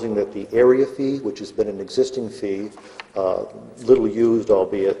proposing that the area fee, which has been an existing fee, little used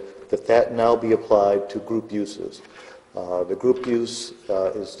albeit, that now be applied to group uses. The group use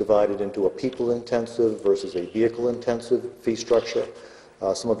is divided into a people-intensive versus a vehicle-intensive fee structure.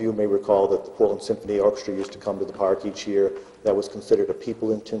 Some of you may recall that the Portland Symphony Orchestra used to come to the park each year. That was considered a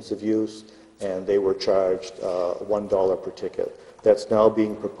people-intensive use, and they were charged $1 per ticket. That's now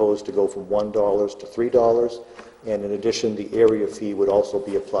being proposed to go from $1 to $3, and in addition, the area fee would also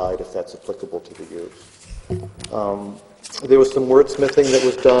be applied if that's applicable to the use. There was some wordsmithing that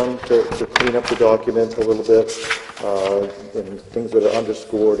was done to clean up the document a little bit, and things that are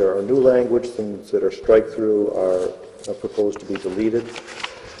underscored are new language, things that are strike-through are proposed to be deleted.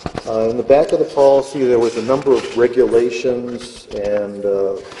 In the back of the policy, there was a number of regulations and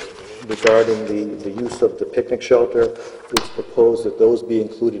regarding the use of the picnic shelter. It's proposed that those be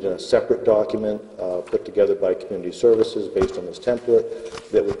included in a separate document put together by Community Services based on this template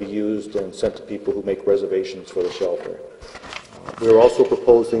that would be used and sent to people who make reservations for the shelter. We're also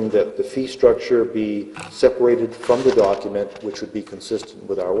proposing that the fee structure be separated from the document, which would be consistent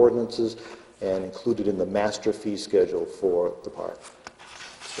with our ordinances, and included in the master fee schedule for the park.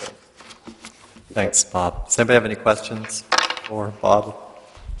 So. Thanks, Bob. Does anybody have any questions for Bob?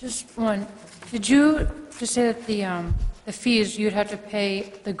 Just one. Did you just say that the fees you'd have to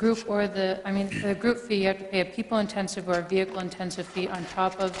pay the group or the group fee, you have to pay a people-intensive or a vehicle-intensive fee on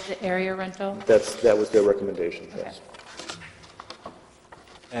top of the area rental? That was their recommendation, yes.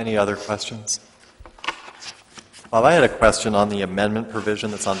 Any other questions? Bob, I had a question on the amendment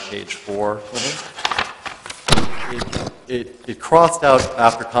provision that's on page 4. It crossed out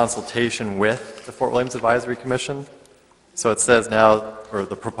after consultation with the Fort Williams Advisory Commission. So it says now, or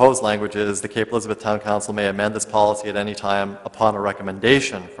the proposed language is, the Cape Elizabeth Town Council may amend this policy at any time upon a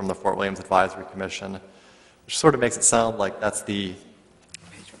recommendation from the Fort Williams Advisory Commission, which sort of makes it sound like that's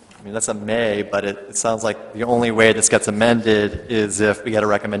that's a may, but it sounds like the only way this gets amended is if we get a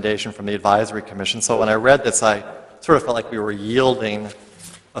recommendation from the Advisory Commission. So when I read this, I sort of felt like we were yielding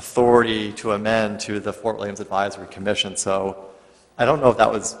authority to amend to the Fort Williams Advisory Commission. So I don't know if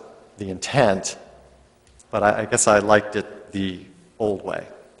that was the intent, but I guess I liked it the old way,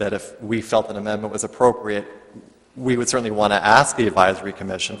 that if we felt an amendment was appropriate, we would certainly want to ask the Advisory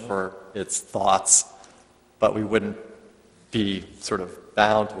Commission for its thoughts, but we wouldn't be sort of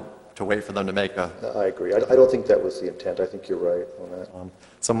bound to wait for them to make a... I agree. I don't think that was the intent. I think you're right on that.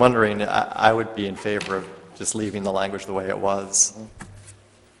 So I'm wondering, I would be in favor of just leaving the language the way it was.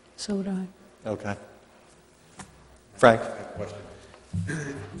 So would I. Okay. Frank? I have a question.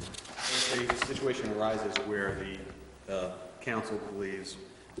 If a situation arises where the council believes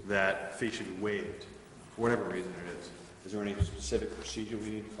that fee should be waived, for whatever reason it is there any specific procedure we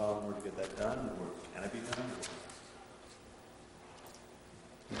need to follow in order to get that done, or can it be done?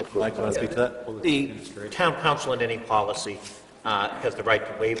 Mike, do you want to speak to that? The town council in any policy has the right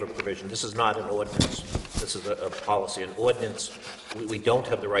to waive a provision. This is not an ordinance. This is a policy. An ordinance, we don't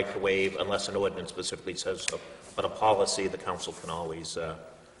have the right to waive unless an ordinance specifically says so. But a policy, the council can always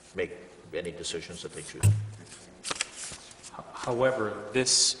make any decisions that they choose. However,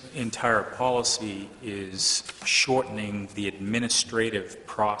 this entire policy is shortening the administrative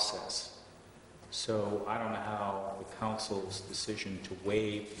process. So I don't know how the council's decision to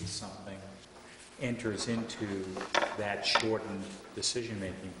waive something enters into that shortened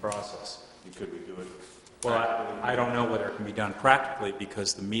decision-making process. Could we do it? Well, I don't know whether it can be done practically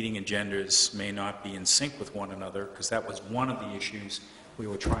because the meeting agendas may not be in sync with one another, because that was one of the issues we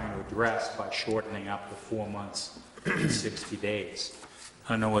were trying to address by shortening up to 4 months and 60 days. I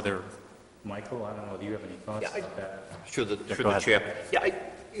don't know whether, Michael, I don't know whether you have any thoughts about that. Through the chair.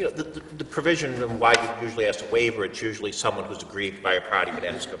 Yeah, the provision and why you usually ask a waiver, it's usually someone who's aggrieved by a party would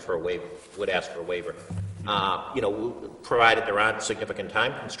ask for a waiver. Provided there aren't significant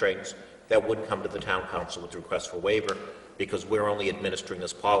time constraints, that would come to the town council with a request for waiver, because we're only administering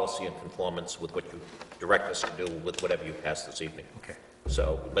this policy in conformance with what you direct us to do with whatever you pass this evening. Okay.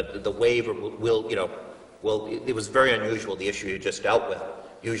 So, but the waiver it was very unusual, the issue you just dealt with.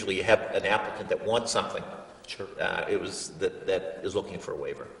 Usually you have an applicant that wants something. Sure. It was that is looking for a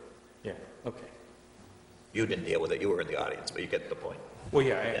waiver. Yeah, okay. You didn't deal with it. You were in the audience, but you get the point. Well,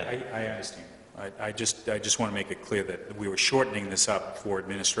 yeah, I understand. I just want to make it clear that we were shortening this up for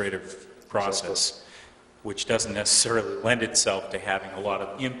administrative process, which doesn't necessarily lend itself to having a lot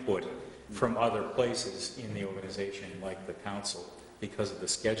of input from other places in the organization, like the council, because of the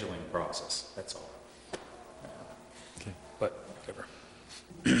scheduling process. That's all. Okay. But whatever.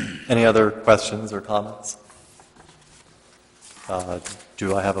 Any other questions or comments?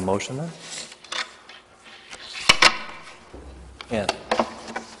 Do I have a motion then? Ann.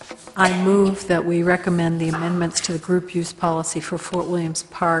 I move that we recommend the amendments to the group use policy for Fort Williams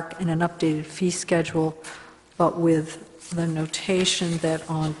Park and an updated fee schedule, but with the notation that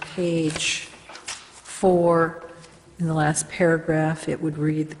on page 4, in the last paragraph, it would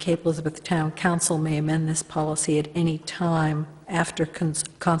read, "The Cape Elizabeth Town Council may amend this policy at any time after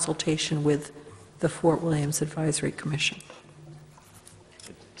consultation with the Fort Williams Advisory Commission."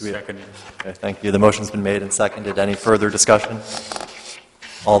 Seconded. Okay, thank you. The motion's been made and seconded. Any further discussion?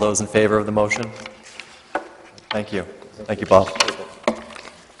 All those in favor of the motion? Thank you. Thank you, Bob.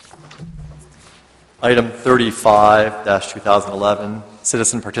 Item 35-2011,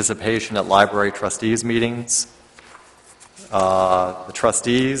 citizen participation at library trustees meetings. The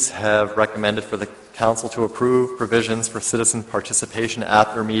trustees have recommended for the council to approve provisions for citizen participation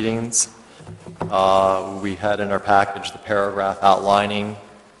at their meetings. We had in our package the paragraph outlining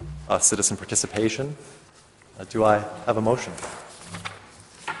citizen participation. Do I have a motion?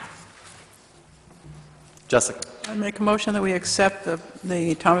 Jessica. I make a motion that we accept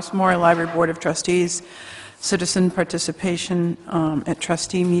the Thomas More Library Board of Trustees citizen participation at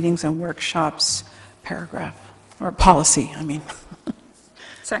trustee meetings and workshops paragraph, or policy, I mean.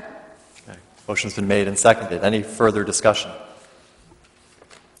 Second. Okay. Motion's been made and seconded. Any further discussion?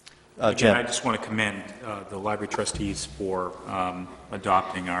 Again, Jim. I just want to commend the library trustees for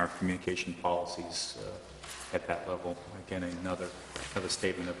adopting our communication policies at that level. Again, another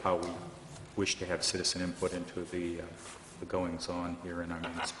statement of how we wish to have citizen input into the goings-on here in our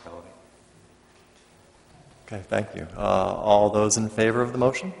municipality. Okay, thank you. All those in favor of the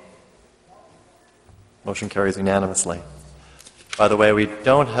motion? Motion carries unanimously. By the way, we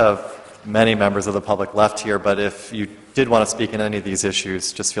don't have many members of the public left here, but if you did want to speak in any of these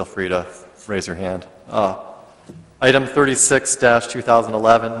issues, just feel free to raise your hand. Item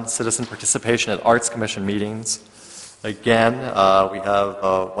 36-2011, citizen participation at Arts Commission meetings. Again, we have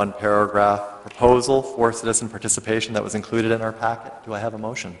a one-paragraph proposal for citizen participation that was included in our packet. Do I have a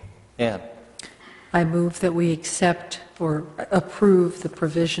motion? Ann? I move that we accept or approve the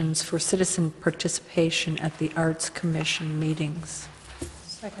provisions for citizen participation at the Arts Commission meetings.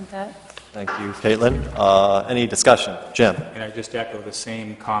 Second that. Thank you, Caitlin. Any discussion? Jim? And I just echo the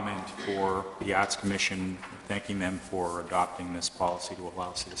same comment for the Arts Commission, thanking them for adopting this policy to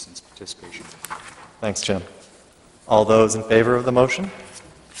allow citizens participation. Thanks, Jim. All those in favor of the motion?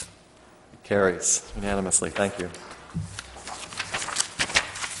 It carries unanimously. Thank you.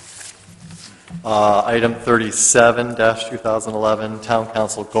 Item 37-2011, Town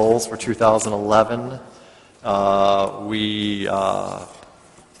Council goals for 2011. We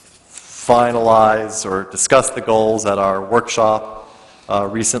finalized or discussed the goals at our workshop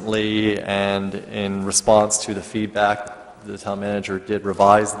recently, and in response to the feedback, the town manager did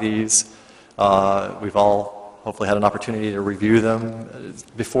revise these. We've all hopefully had an opportunity to review them.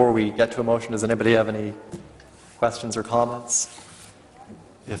 Before we get to a motion, does anybody have any questions or comments?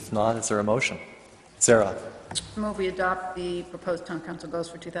 If not, is there a motion? Sarah? Move we adopt the proposed town council goals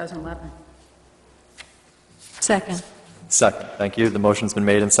for 2011. Second. Second. Thank you. The motion's been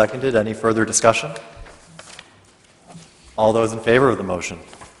made and seconded. Any further discussion? All those in favor of the motion?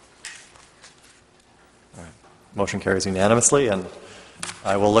 All right. Motion carries unanimously, and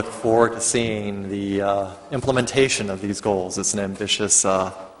I will look forward to seeing the implementation of these goals. It's an ambitious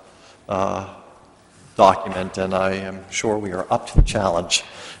document, and I am sure we are up to the challenge.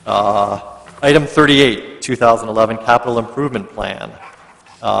 Item 38, 2011 Capital Improvement Plan.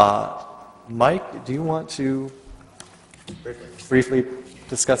 Mike, do you want to briefly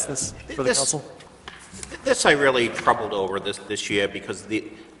discuss this for the council? This I really troubled over this year because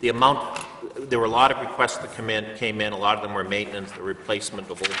the amount, there were a lot of requests that came in, a lot of them were maintenance, the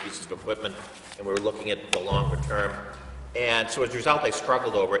replacement of old pieces of equipment, and we were looking at the longer term. And so as a result, I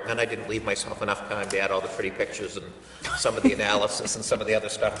struggled over it, and then I didn't leave myself enough time to add all the pretty pictures and some of the analysis and some of the other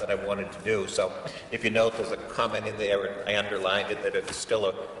stuff that I wanted to do. So if you note, there's a comment in there, and I underlined it, that it's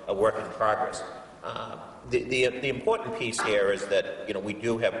still a work in progress. The important piece here is that, you know, we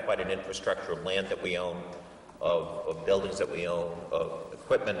do have quite an infrastructure of land that we own, of buildings that we own, of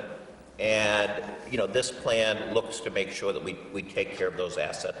equipment, and, you know, this plan looks to make sure that we take care of those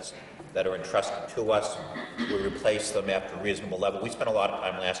assets that are entrusted to us. We replace them after a reasonable level. We spent a lot of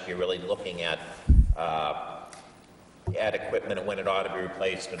time last year really looking at equipment and when it ought to be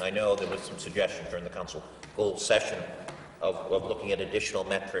replaced, and I know there was some suggestion during the council goals session of looking at additional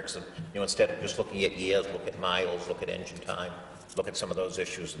metrics, and, you know, instead of just looking at years, look at miles, look at engine time, look at some of those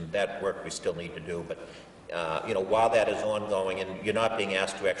issues, and that work we still need to do. But, you know, while that is ongoing, and you're not being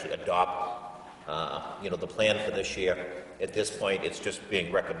asked to actually adopt, you know, the plan for this year, at this point, it's just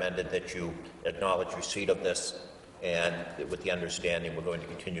being recommended that you acknowledge receipt of this, and with the understanding we're going to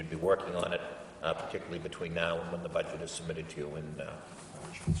continue to be working on it, particularly between now and when the budget is submitted to you in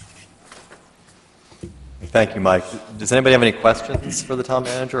March. Thank you, Mike. Does anybody have any questions for the town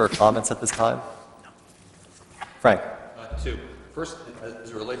manager or comments at this time? Frank? Two. First, as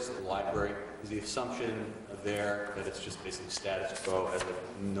it relates to the library, is the assumption there that it's just basically status quo as if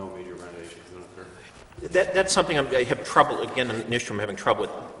no major renovations are going to occur? That's something I have trouble, again, an issue I'm having trouble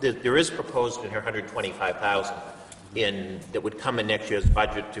with. There is proposed in here 125,000 that would come in next year's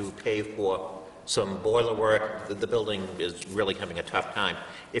budget to pay for some boiler work. The building is really having a tough time.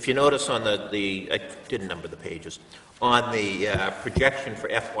 If you notice on I didn't number the pages, on the projection for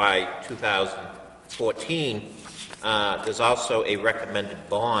FY 2014, there's also a recommended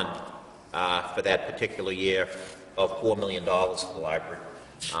bond for that particular year of $4 million for the library.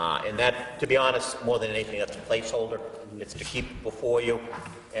 And that, to be honest, more than anything, that's a placeholder. It's to keep it before you.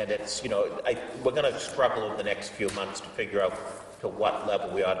 And it's, we're going to struggle over the next few months to figure out to what level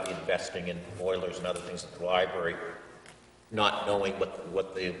we ought to be investing in boilers and other things at the library, not knowing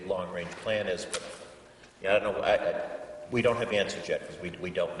what the long-range plan is. But I don't know. We don't have answers yet because we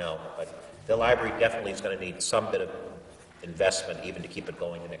don't know. But the library definitely is going to need some bit of investment even to keep it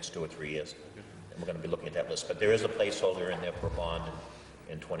going the next 2 or 3 years. And we're going to be looking at that list. But there is a placeholder in there for a bond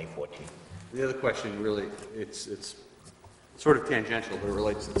in 2014. The other question, really, it's sort of tangential, but it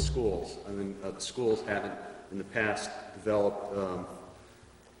relates to the schools. I mean, the schools haven't, in the past, developed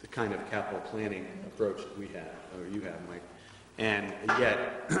the kind of capital planning approach that we have, or you have, Mike. And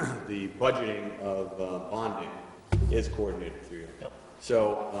yet, the budgeting of bonding is coordinated through you. Yep.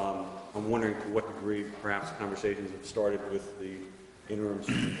 So I'm wondering to what degree, perhaps, conversations have started with the interim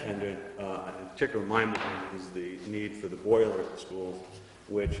superintendent. In particular, my mind is the need for the boiler at the schools,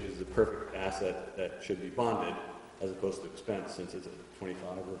 which is the perfect asset that should be bonded as opposed to expense, since it's a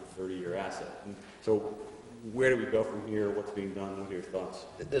 25 or 30-year asset. And so where do we go from here? What's being done? What are your thoughts?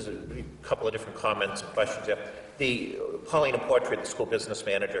 There's a couple of different comments and questions there. The Paulina Portrait, the school business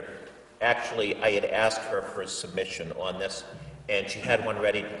manager, actually, I had asked her for a submission on this, and she had one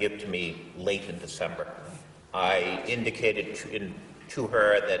ready to give to me late in December. I indicated to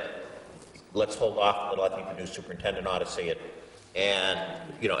her that let's hold off a little. I think the new superintendent ought to see it. And,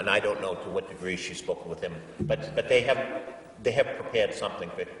 and I don't know to what degree she's spoken with him, but they have prepared something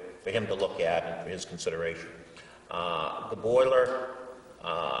for him to look at and for his consideration. The boiler,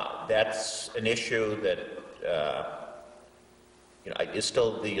 that's an issue that, is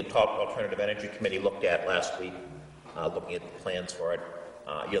still the Alternative Energy Committee looked at last week, looking at the plans for it.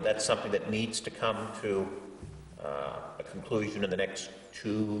 That's something that needs to come to a conclusion in the next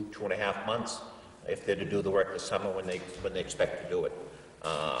 2.5 months. If they're to do the work this summer when they expect to do it.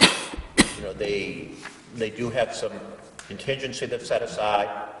 They do have some contingency that's set aside.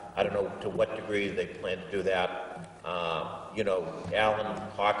 I don't know to what degree they plan to do that. Alan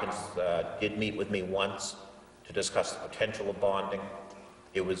Hawkins did meet with me once to discuss the potential of bonding.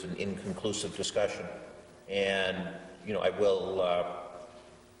 It was an inconclusive discussion. And, I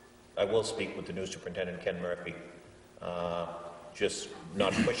will speak with the new superintendent, Ken Murphy, just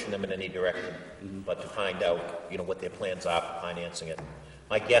not pushing them in any direction, but to find out, what their plans are for financing it.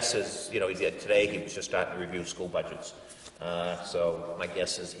 My guess is, today he was just starting to review school budgets. So my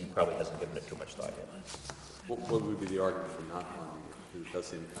guess is he probably hasn't given it too much thought yet. What would be the argument for not bonding it? Because it does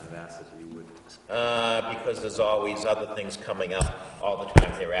seem the kind of asset you would... Because there's always other things coming up all the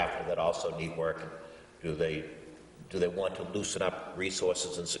time thereafter that also need work. Do they want to loosen up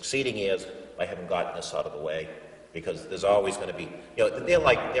resources in succeeding years by having gotten this out of the way? Because there's always going to be,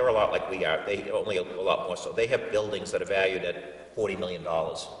 they're a lot like we are. They only a lot more so. They have buildings that are valued at $40 million.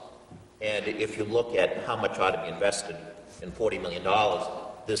 And if you look at how much ought to be invested in $40 million,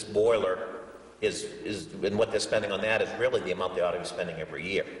 this boiler and what they're spending on that is really the amount they ought to be spending every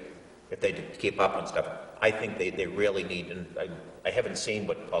year if they keep up on stuff. I think they really need, and I haven't seen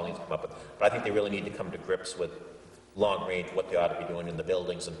what Pauline's come up with, but I think they really need to come to grips with long range, what they ought to be doing in the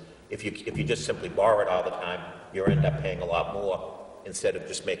buildings. And if you just simply borrow it all the time, you end up paying a lot more instead of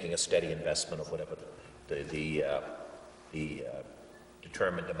just making a steady investment of whatever the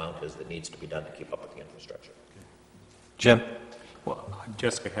determined amount is that needs to be done to keep up with the infrastructure. Jim? Well,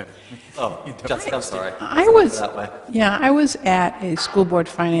 Jessica had... Oh, Jessica, I'm sorry. I was at a school board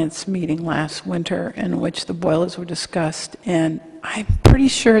finance meeting last winter in which the boilers were discussed, and I'm pretty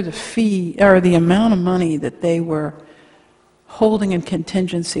sure the fee, or the amount of money that they were holding in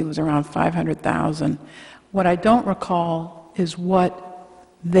contingency was around $500,000. What I don't recall is what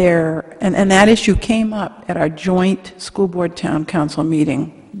their, and that issue came up at our joint school board town council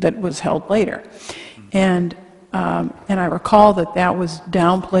meeting that was held later. And I recall that was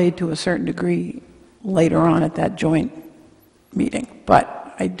downplayed to a certain degree later on at that joint meeting.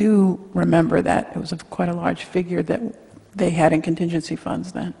 But I do remember that it was quite a large figure that they had in contingency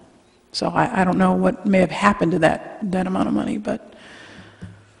funds then. So I don't know what may have happened to that amount of money, but...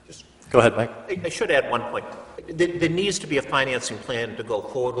 Go ahead, Mike. I should add one point. There needs to be a financing plan to go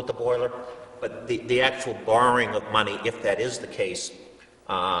forward with the boiler, but the actual borrowing of money, if that is the case,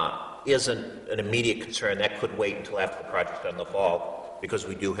 isn't an immediate concern. That could wait until after the project's done in the fall, because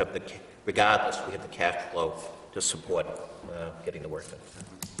we do have regardless, we have the cash flow to support getting the work done.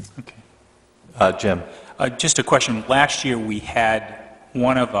 Okay. Jim. Just a question. Last year, we had,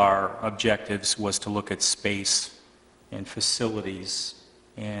 one of our objectives was to look at space and facilities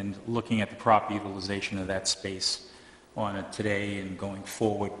and looking at the proper utilization of that space on a today and going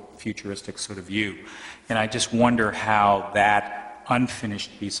forward futuristic sort of view. And I just wonder how that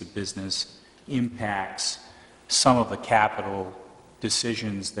unfinished piece of business impacts some of the capital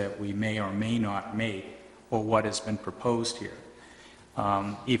decisions that we may or may not make, or what has been proposed here.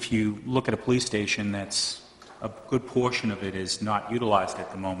 If you look at a police station, that's a good portion of it is not utilized at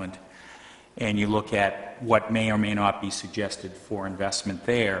the moment, and you look at what may or may not be suggested for investment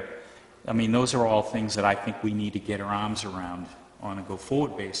there, I mean, those are all things that I think we need to get our arms around on a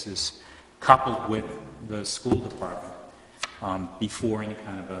go-forward basis, coupled with the school department, before any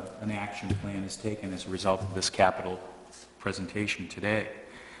kind of an action plan is taken as a result of this capital presentation today.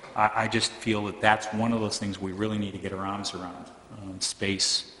 I just feel that that's one of those things we really need to get our arms around,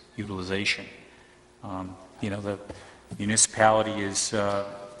 space utilization. You know, the municipality is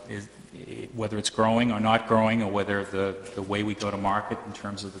whether it's growing or not growing, or whether the way we go to market in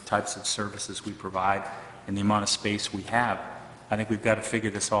terms of the types of services we provide and the amount of space we have, I think we've got to figure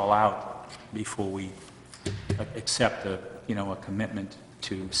this all out before we accept a commitment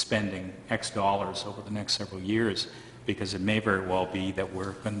to spending X dollars over the next several years, because it may very well be that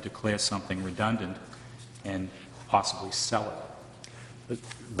we're going to declare something redundant and possibly sell it.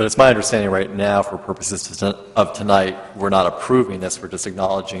 But it's my understanding right now, for purposes of tonight, we're not approving this, we're just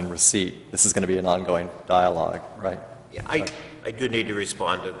acknowledging receipt. This is going to be an ongoing dialogue, right? Yeah, I do need to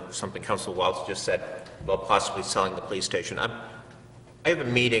respond to something Councilor Waltz just said about possibly selling the police station. I have a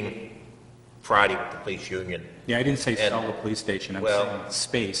meeting Friday with the police union. Yeah, I didn't say sell the police station. I'm saying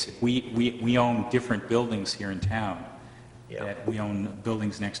space. We own different buildings here in town. Yeah. That we own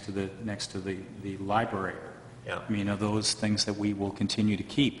buildings next to the library. Yeah. I mean, are those things that we will continue to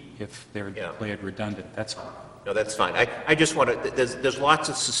keep if they're declared redundant? That's all. No, that's fine. I just want to, there's lots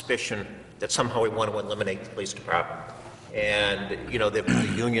of suspicion that somehow we want to eliminate the police department. And, you know, the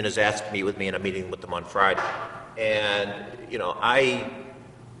union has asked to meet with me, and I'm meeting with them on Friday. And, you know,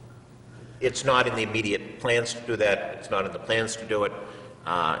 it's not in the immediate plans to do that. It's not in the plans to do it.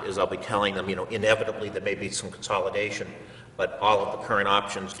 As I'll be telling them, you know, inevitably there may be some consolidation, but all of the current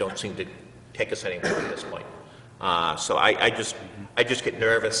options don't seem to take us anywhere at this point. So I just get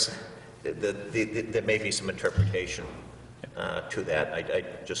nervous that there may be some interpretation to that. I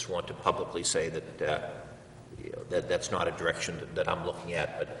just want to publicly say that, that's not a direction that I'm looking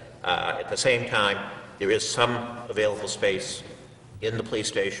at. But at the same time, there is some available space in the police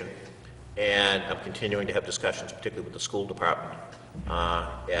station, and I'm continuing to have discussions, particularly with the school department,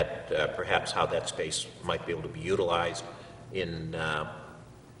 at perhaps how that space might be able to be utilized in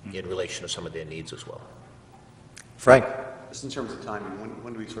relation to some of their needs as well. Frank? Just in terms of timing,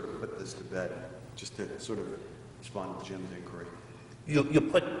 when do we sort of put this to bed, just to sort of respond to Jim's inquiry? You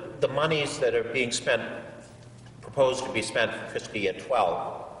put the monies that are being spent, proposed to be spent for fiscal year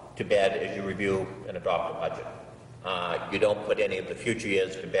 12, to bed as you review and adopt a budget. You don't put any of the future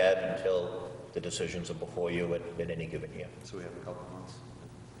years to bed until the decisions are before you in any given year. So we have a couple of months?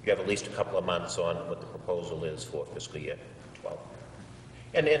 You have at least a couple of months on what the proposal is for fiscal year 12.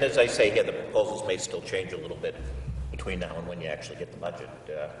 And as I say here, the proposals may still change a little bit between now and when you actually get the budget,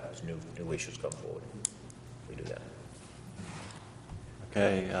 as new issues come forward. We do that.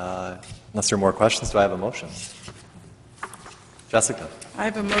 Okay, unless there are more questions, do I have a motion? Jessica? I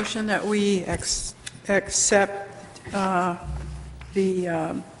have a motion that we accept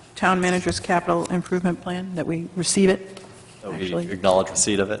the town manager's capital improvement plan, that we receive it. We acknowledge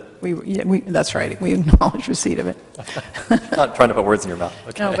receipt of it? That's right, we acknowledge receipt of it. Not trying to put words in your mouth.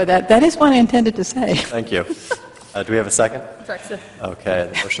 Okay. No, but that is what I intended to say. Thank you. Do we have a second? Okay,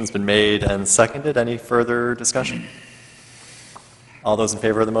 the motion's been made and seconded. Any further discussion? All those in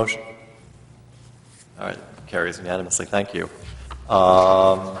favor of the motion? All right, carries unanimously. Thank you.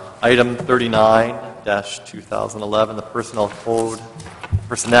 Item 39-2011, the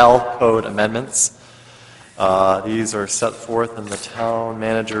Personnel Code Amendments. These are set forth in the town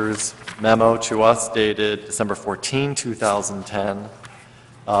manager's memo to us dated December 14, 2010.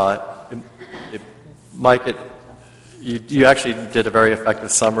 Mike, you actually did a very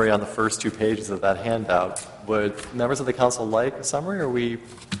effective summary on the first 2 pages of that handout. Would members of the council like a summary,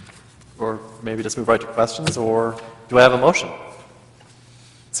 or maybe just move right to questions, or do I have a motion?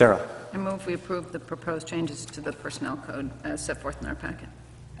 Sarah? I move we approve the proposed changes to the personnel code as set forth in our packet.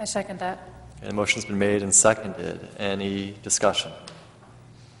 I second that. And the motion's been made and seconded. Any discussion?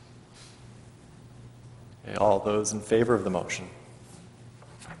 Okay, all those in favor of the motion?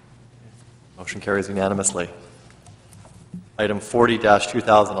 Motion carries unanimously. Item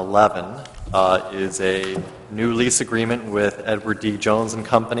 40-2011 is a new lease agreement with Edward D. Jones and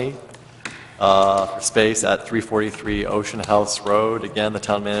Company for space at 343 Ocean House Road. Again, the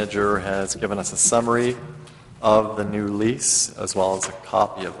town manager has given us a summary of the new lease as well as a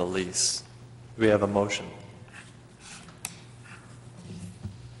copy of the lease. Do we have a motion?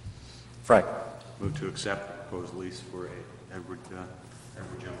 Frank. Move to accept the proposed lease for Edward Jones.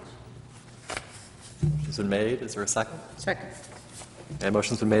 Motion's been made. Is there a second? Second. Okay,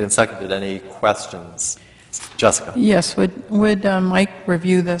 motion's been made and seconded. Any questions? Jessica? Yes, would Mike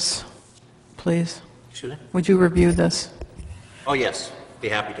review this, please? Excuse me? Would you review this? Oh, yes, be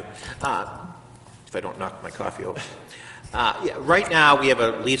happy to. If I don't knock my coffee over. Yeah, right now, we have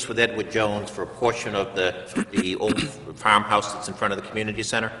a lease with Edward Jones for a portion of the old farmhouse that's in front of the community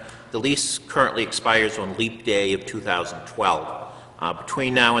center. The lease currently expires on Leap Day of 2012.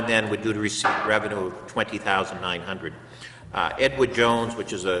 Between now and then, we're due to receive revenue of $20,900. Edward Jones,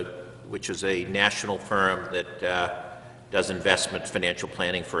 which is a national firm that does investment financial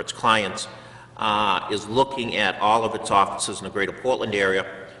planning for its clients, is looking at all of its offices in the greater Portland area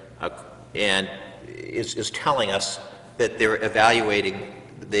and is telling us that they're evaluating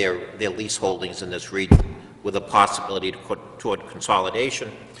their lease holdings in this region with a possibility toward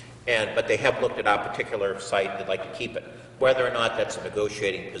consolidation. But they have looked at our particular site. They'd like to keep it. Whether or not that's a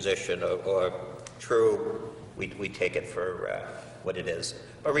negotiating position or true, we take it for what it is.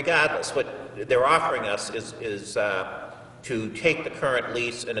 But regardless, what they're offering us is to take the current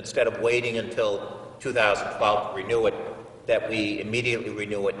lease, and instead of waiting until 2012 to renew it, that we immediately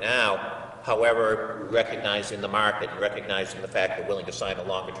renew it now. However, recognizing the market and recognizing the fact they're willing to sign a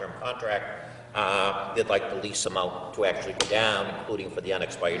longer-term contract, they'd like the lease amount to actually go down, including for the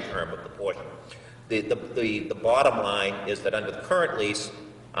unexpired term of the portion. The bottom line is that under the current lease,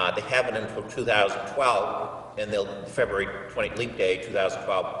 they have it until 2012, and February 20 Leap Day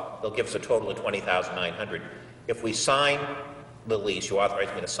 2012, they'll give us a total of $20,900. If we sign the lease, you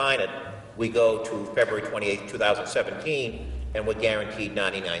authorize me to sign it, we go to February 28, 2017, and we're guaranteed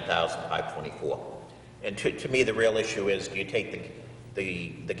 $99,524. And to me, the real issue is, do you take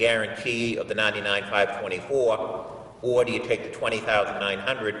the guarantee of the $99,524, or do you take the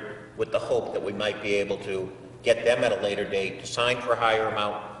 $20,900 with the hope that we might be able to get them at a later date to sign for a higher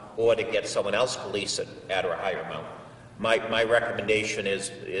amount, or to get someone else to lease it at a higher amount? My recommendation is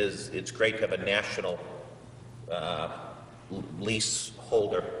it's great to have a national lease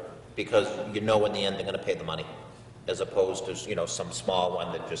holder, because you know in the end they're going to pay the money, as opposed to some small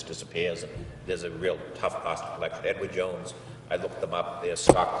one that just disappears and there's a real tough cost of collection. Edward Jones, I looked them up. Their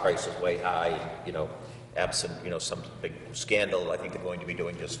stock price is way high. Absent some big scandal, I think they're going to be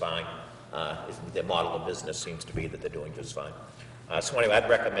doing just fine. Their model of business seems to be that they're doing just fine. So anyway, I'd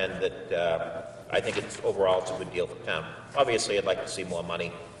recommend that. I think overall it's a good deal for the town. Obviously, I'd like to see more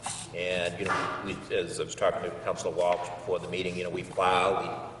money. And as I was talking to Councilor Walsh before the meeting, we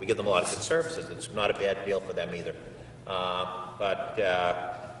plow, we give them a lot of good services. It's not a bad deal for them either.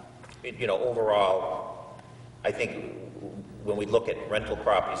 Overall, I think when we look at rental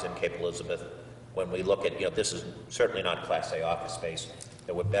properties in Cape Elizabeth, when we look at, this is certainly not Class A office space,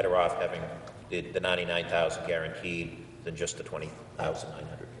 that we're better off having the $99,000 guaranteed than just the $20,900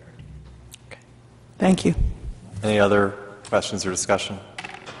 guaranteed. Okay. Thank you. Any other questions or discussion?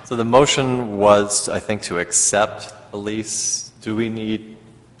 So the motion was, I think, to accept the lease. Do we need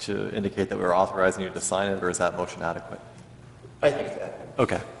to indicate that we're authorizing you to sign it, or is that motion adequate? I think that.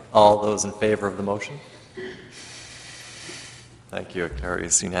 Okay. All those in favor of the motion? Thank you. It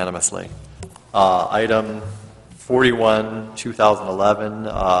carries unanimously. Item 41, 2011,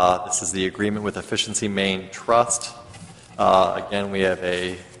 this is the agreement with Efficiency Maine Trust. Again, we have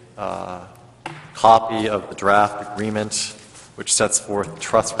a copy of the draft agreement, which sets forth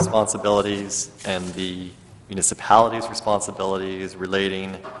trust responsibilities and the municipality's responsibilities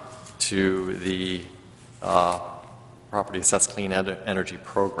relating to the Property Assessed Clean Energy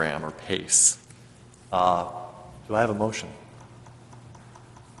Program, or PACE. Do I have a motion?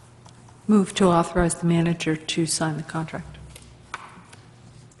 Move to authorize the manager to sign the contract.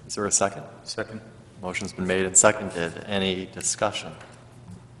 Is there a second? Second. Motion's been made and seconded. Any discussion?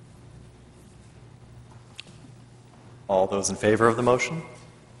 All those in favor of the motion?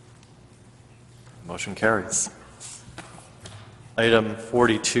 Motion carries. Item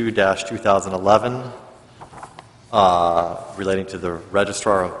 42-2011 relating to the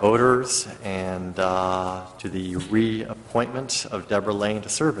Registrar of Voters and to the reappointment of Deborah Lane to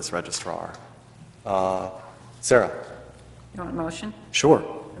serve as Registrar. Sarah? You want a motion? Sure.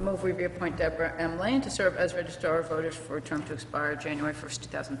 I move we reappoint Deborah M. Lane to serve as Registrar of Voters for a term to expire January 1st,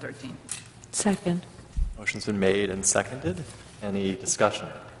 2013. Second. Motion's been made and seconded. Any discussion?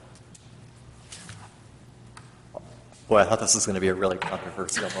 Boy, I thought this was going to be a really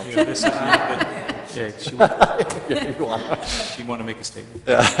controversial motion. Yeah, this is yeah, she wanted to make a statement.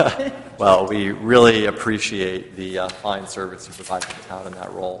 Yeah. Well, we really appreciate the fine service you provide to the town in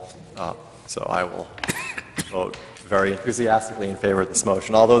that role. So I will vote very enthusiastically in favor of this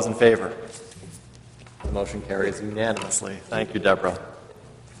motion. All those in favor? The motion carries unanimously. Thank you, Deborah.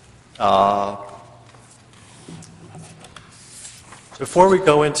 Before we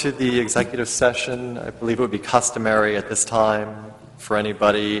go into the executive session, I believe it would be customary at this time for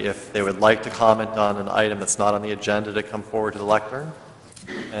anybody, if they would like to comment on an item that's not on the agenda, to come forward to the lectern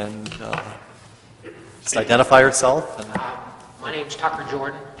and just identify yourself. And My name's Tucker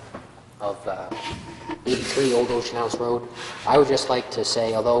Jordan of 83 Old Ocean House Road. I would just like to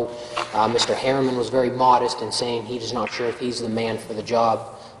say, although Mr. Harriman was very modest in saying he's not sure if he's the man for the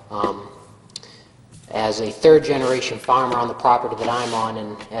job, as a third-generation farmer on the property that I'm on,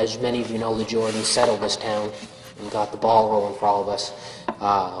 and as many of you know, the Jordans settled this town and got the ball rolling for all of us,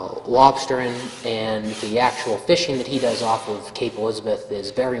 lobstering and the actual fishing that he does off of Cape Elizabeth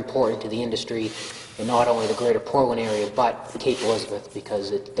is very important to the industry, and not only the greater Portland area, but Cape Elizabeth,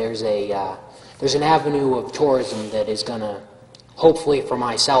 because there's an avenue of tourism that is going to, hopefully for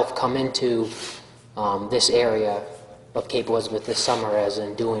myself, come into this area of Cape Elizabeth this summer, as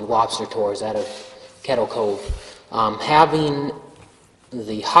in doing lobster tours out of Kettle Cove. Having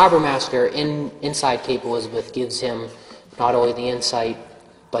the harbor master inside Cape Elizabeth gives him not only the insight,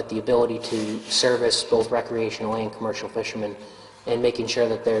 but the ability to service both recreational and commercial fishermen, and making sure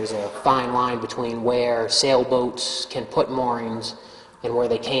that there's a fine line between where sailboats can put moorings and where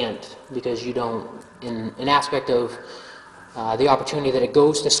they can't, because you don't, in an aspect of the opportunity that it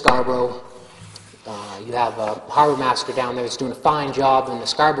goes to Scarborough, you have a harbor master down there that's doing a fine job in the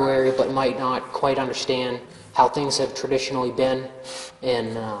Scarborough area, but might not quite understand how things have traditionally been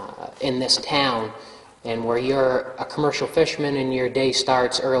in this town, and where you're a commercial fisherman and your day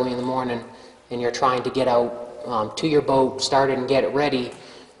starts early in the morning and you're trying to get out to your boat, start it and get it ready.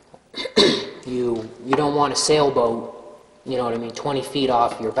 You don't want a sailboat, you know what I mean, 20 feet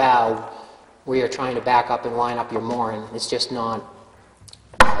off your bow where you're trying to back up and line up your mooring. It's just not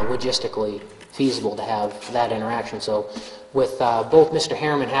logistically feasible to have that interaction. So with both Mr.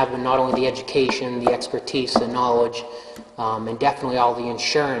 Harriman having not only the education, the expertise, the knowledge, and definitely all the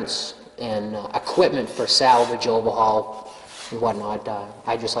insurance and equipment for salvage, overhaul, and whatnot,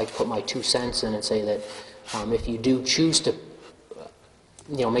 I just like to put my 2 cents in and say that if you do choose to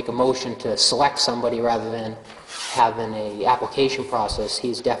make a motion to select somebody rather than having a application process,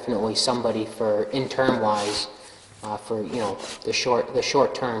 he's definitely somebody for intern-wise, for the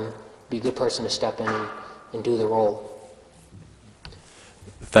short term, be a good person to step in and do the role.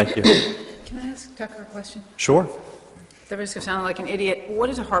 Thank you. Can I ask Tucker a question? Sure. At the risk of sounding like an idiot, what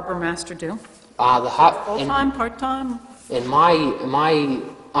does a harbor master do? Full-time, part-time? In my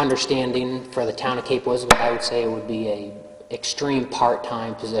understanding for the town of Cape Elizabeth, I would say it would be a extreme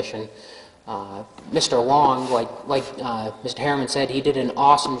part-time position. Mr. Long, like Mr. Harriman said, he did an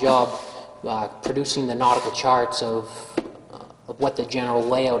awesome job producing the nautical charts of what the general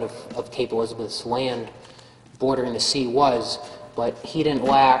layout of Cape Elizabeth's land bordering the sea was, but he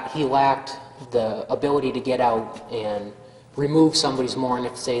lacked the ability to get out and remove somebody's mooring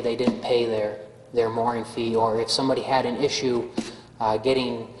if, say, they didn't pay their mooring fee, or if somebody had an issue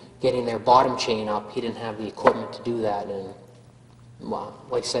getting their bottom chain up, he didn't have the equipment to do that. And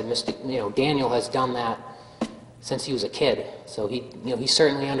like I said, Daniel has done that since he was a kid, so he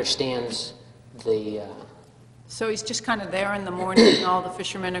certainly understands the. So he's just kind of there in the morning and all the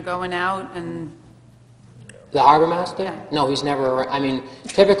fishermen are going out and... The harbor master? Yeah. No, he's never,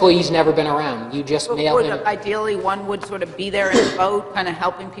 typically he's never been around. You just mail him. Ideally, one would sort of be there in the boat, kind of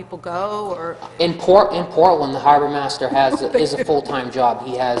helping people go, or... In Portland, the harbor master is a full-time job.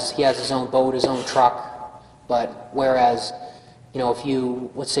 He has his own boat, his own truck, but whereas, if you,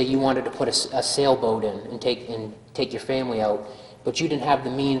 let's say you wanted to put a sailboat in and take your family out, but you didn't have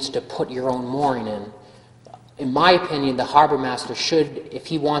the means to put your own mooring in my opinion, the harbor master should, if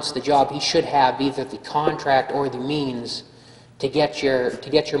he wants the job, he should have either the contract or the means to get your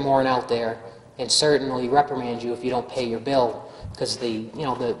mooring out there, and certainly reprimand you if you don't pay your bill, because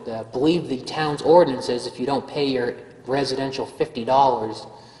I believe the town's ordinance is if you don't pay your residential $50,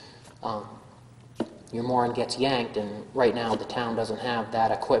 your mooring gets yanked, and right now the town doesn't have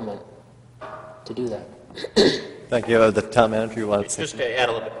that equipment to do that. Thank you. The town manager, you wanted to say? Just to add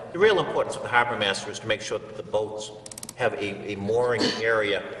a little bit, the real importance of the harbor master is to make sure that the boats have a mooring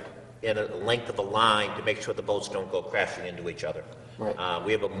area and a length of a line to make sure the boats don't go crashing into each other. Right.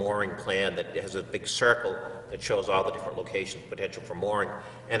 We have a mooring plan that has a big circle that shows all the different locations potential for mooring.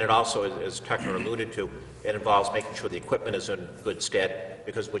 And it also, as Tucker alluded to, it involves making sure the equipment is in good stead,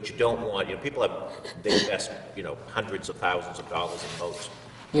 because what you don't want, people they invest, hundreds of thousands of dollars in boats.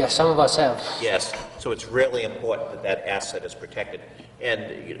 Yeah, some of us have. Yes, so it's really important that that asset is protected. And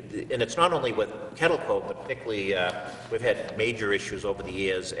it's not only with Kettle Cove, but particularly, we've had major issues over the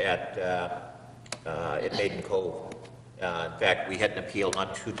years at Maiden Cove. In fact, we had an appeal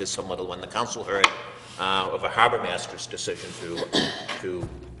not too dissimilar when the council heard of a harbor master's decision to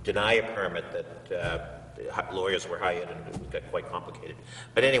deny a permit that lawyers were hired, and it got quite complicated.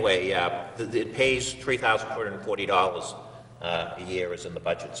 But anyway, it pays $3,240 a year is in the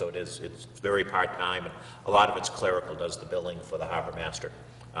budget, so it's very part-time, and a lot of it's clerical, does the billing for the harbor master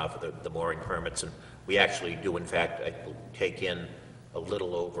for the mooring permits, and we actually do, in fact, take in a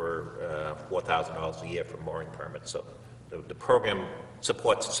little over $4,000 a year for mooring permits, so the program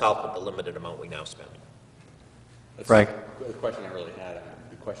supports itself with the limited amount we now spend. Frank? The question I really had,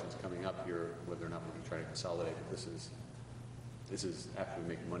 the question's coming up here, whether or not we're going to try to consolidate. This is after we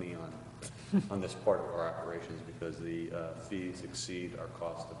make money on this part of our operations, because the fees exceed our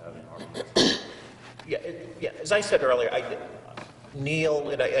cost of having our. Yeah, as I said earlier, Neil,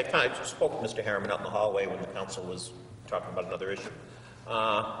 and I kind of spoke with Mr. Harriman out in the hallway when the council was talking about another issue.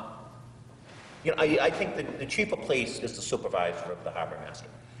 I think that the chief of police is the supervisor of the harbor master.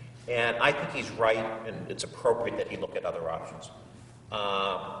 And I think he's right, and it's appropriate that he look at other options.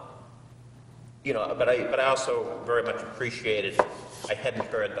 But I also very much appreciated, I hadn't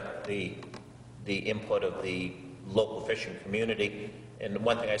heard the input of the local fishing community. And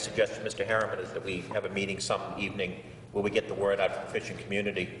one thing I suggest to Mr. Harriman is that we have a meeting some evening where we get the word out to the fishing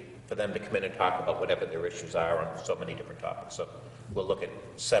community for them to come in and talk about whatever their issues are on so many different topics. So we'll look at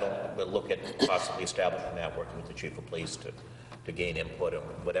possibly establishing that, working with the chief of police to gain input on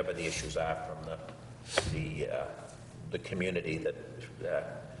whatever the issues are from the community that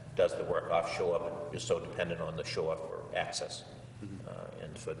does the work offshore, but is so dependent on the shore for access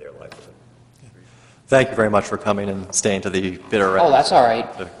and for their livelihood. Thank you very much for coming and staying to the bitter end. Oh, that's all right.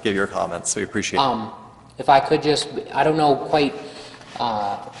 To give your comments. We appreciate it. If I could just, I don't know quite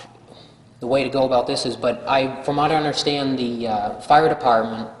the way to go about this is, but from what I understand, the fire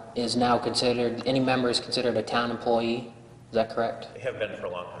department is now considered, any member is considered a town employee. Is that correct? They have been for a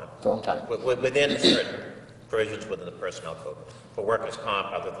long time. For a long time. Within certain provisions within the personnel code. For workers'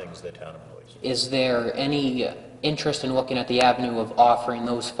 comp, other things, they're town employees. Is there any interest in looking at the avenue of offering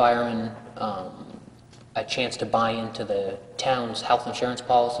those firemen a chance to buy into the town's health insurance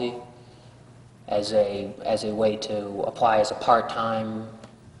policy as a way to apply as a part-time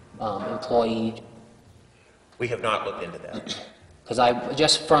employee? We have not looked into that. Because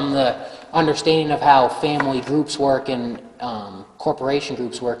just from the understanding of how family groups work and corporation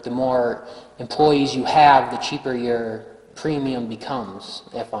groups work, the more employees you have, the cheaper your premium becomes,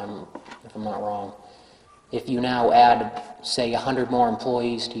 if I'm not wrong. If you now add, say, 100 more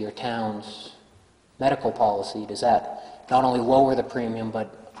employees to your town's medical policy, does that not only lower the premium,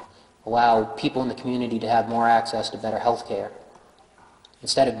 but allow people in the community to have more access to better health care,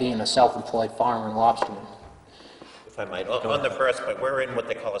 instead of being a self-employed farmer and lobsterman? If I might, on the first point, we're in what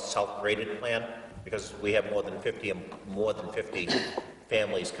they call a self-graded plan, because we have more than 50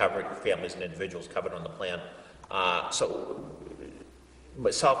 families covered, families and individuals covered on the plan.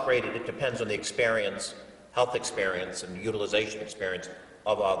 But self-graded, it depends on the experience, health experience and utilization experience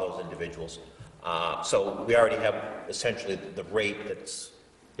of all those individuals. So we already have essentially the rate that's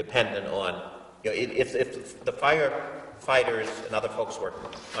dependent on, if the firefighters and other folks were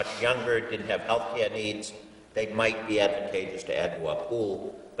much younger, didn't have health care needs, they might be advantageous to add to our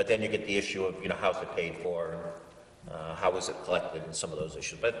pool, but then you get the issue of, how's it paid for, and how is it collected, and some of those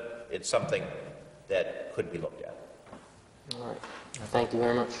issues. But it's something that could be looked at. All right. Thank you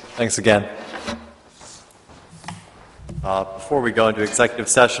very much. Thanks again. Before we go into executive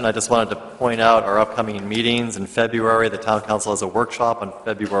session, I just wanted to point out our upcoming meetings in February. The Town Council has a workshop on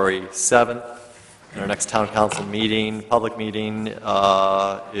February 7th. And our next Town Council meeting, public meeting,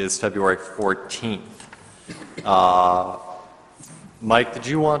 is February 14th. Mike, did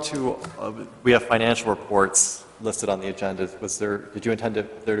you want to, we have financial reports listed on the agenda. Did you intend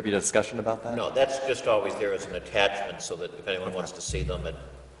there to be a discussion about that? No, that's just always there as an attachment so that if anyone wants to see them,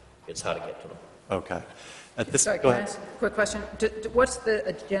 it's how to get to them. Okay. At this, Sorry, go can I ahead. ask a quick question? What's the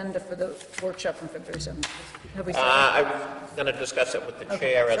agenda for the workshop on February 7th? Have we said? I was going to discuss it with the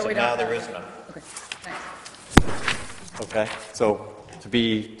chair. As so we of now, don't- there is none. Okay, thanks. Okay, so to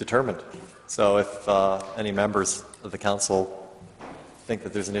be determined. So if any members of the council think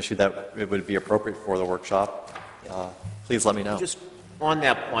that there's an issue that it would be appropriate for the workshop, please let me know. Just on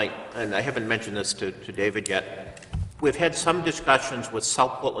that point, and I haven't mentioned this to David yet, we've had some discussions with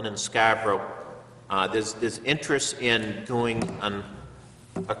South Portland and Scarborough. There's interest in doing an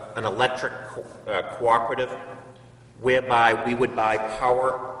electric cooperative whereby we would buy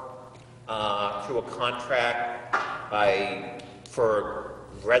power through a contract for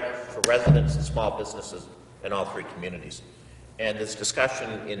residents and small businesses in all three communities. And this discussion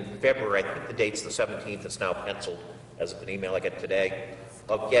in February, I think the date's the 17th, it's now penciled as of an email I get today,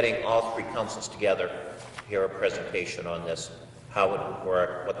 of getting all three councils together to hear a presentation on this, how it would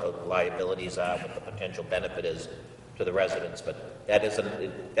work, what the liabilities are, what the potential benefit is to the residents. But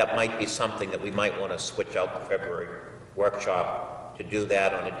that might be something that we might want to switch out the February workshop to do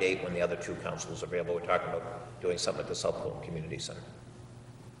that on a date when the other two councils are available. We're talking about doing something at the South Portland Community Center.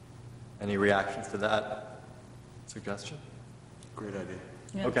 Any reactions to that suggestion? Great idea.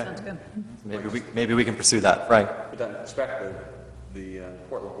 Yeah, Okay. sounds good. Maybe we can pursue that. Frank? But that perspective, the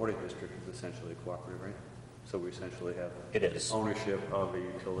Portland Water District is essentially a cooperative, right? So we essentially have It is. ownership of a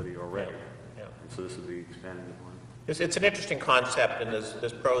utility already. Yeah. And so this would be expanded upon. It's an interesting concept, and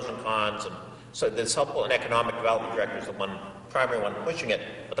there's pros and cons. And so the South Portland Economic Development Director is the primary one pushing it,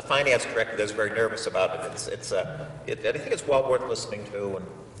 but the finance director is very nervous about it. I think it's well worth listening to,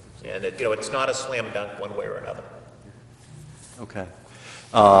 and it's not a slam dunk one way or another. Okay.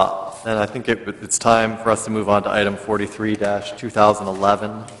 And I think it's time for us to move on to item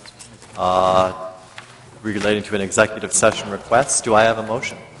 43-2011, relating to an executive session request. Do I have a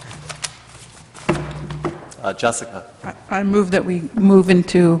motion? Jessica? I move that we move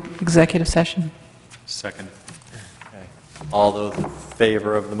into executive session. Second. Okay. All those in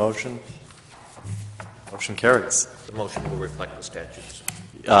favor of the motion? Motion carries. The motion will reflect the statutes.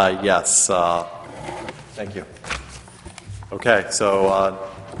 Yes. Thank you. Okay, so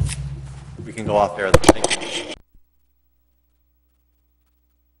we can go off there. Thank you.